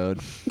episode.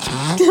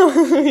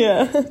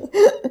 Yeah.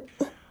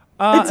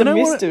 It's a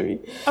mystery.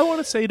 I want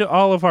to say to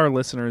all of our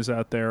listeners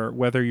out there,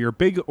 whether you're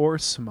big or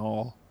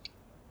small,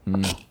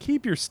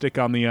 keep your stick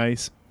on the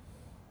ice.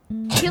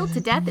 Killed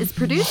to Death is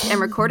produced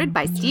and recorded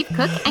by Steve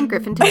Cook and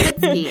Griffin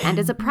Topitsky and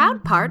is a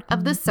proud part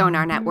of the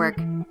Sonar Network.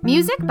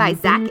 Music by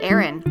Zach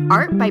Aaron.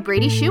 Art by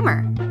Brady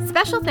Schumer.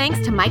 Special thanks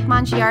to Mike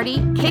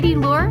Mongiardi, Katie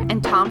Lure,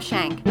 and Tom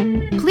Shank.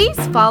 Please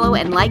follow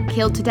and like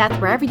Killed to Death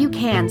wherever you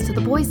can so the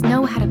boys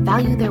know how to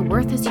value their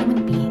worth as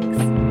human beings.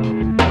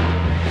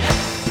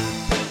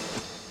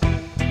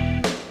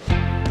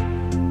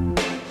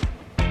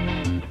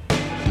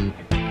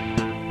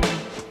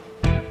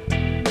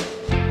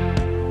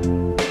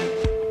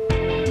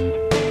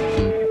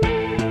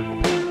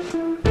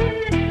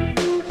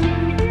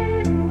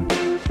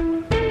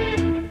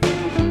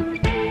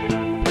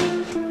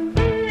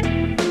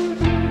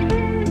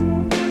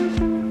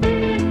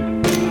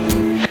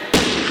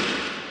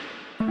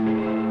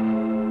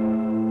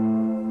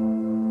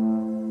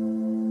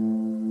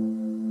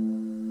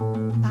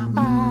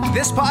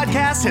 This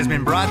podcast has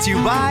been brought to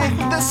you by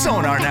the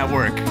Sonar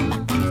Network.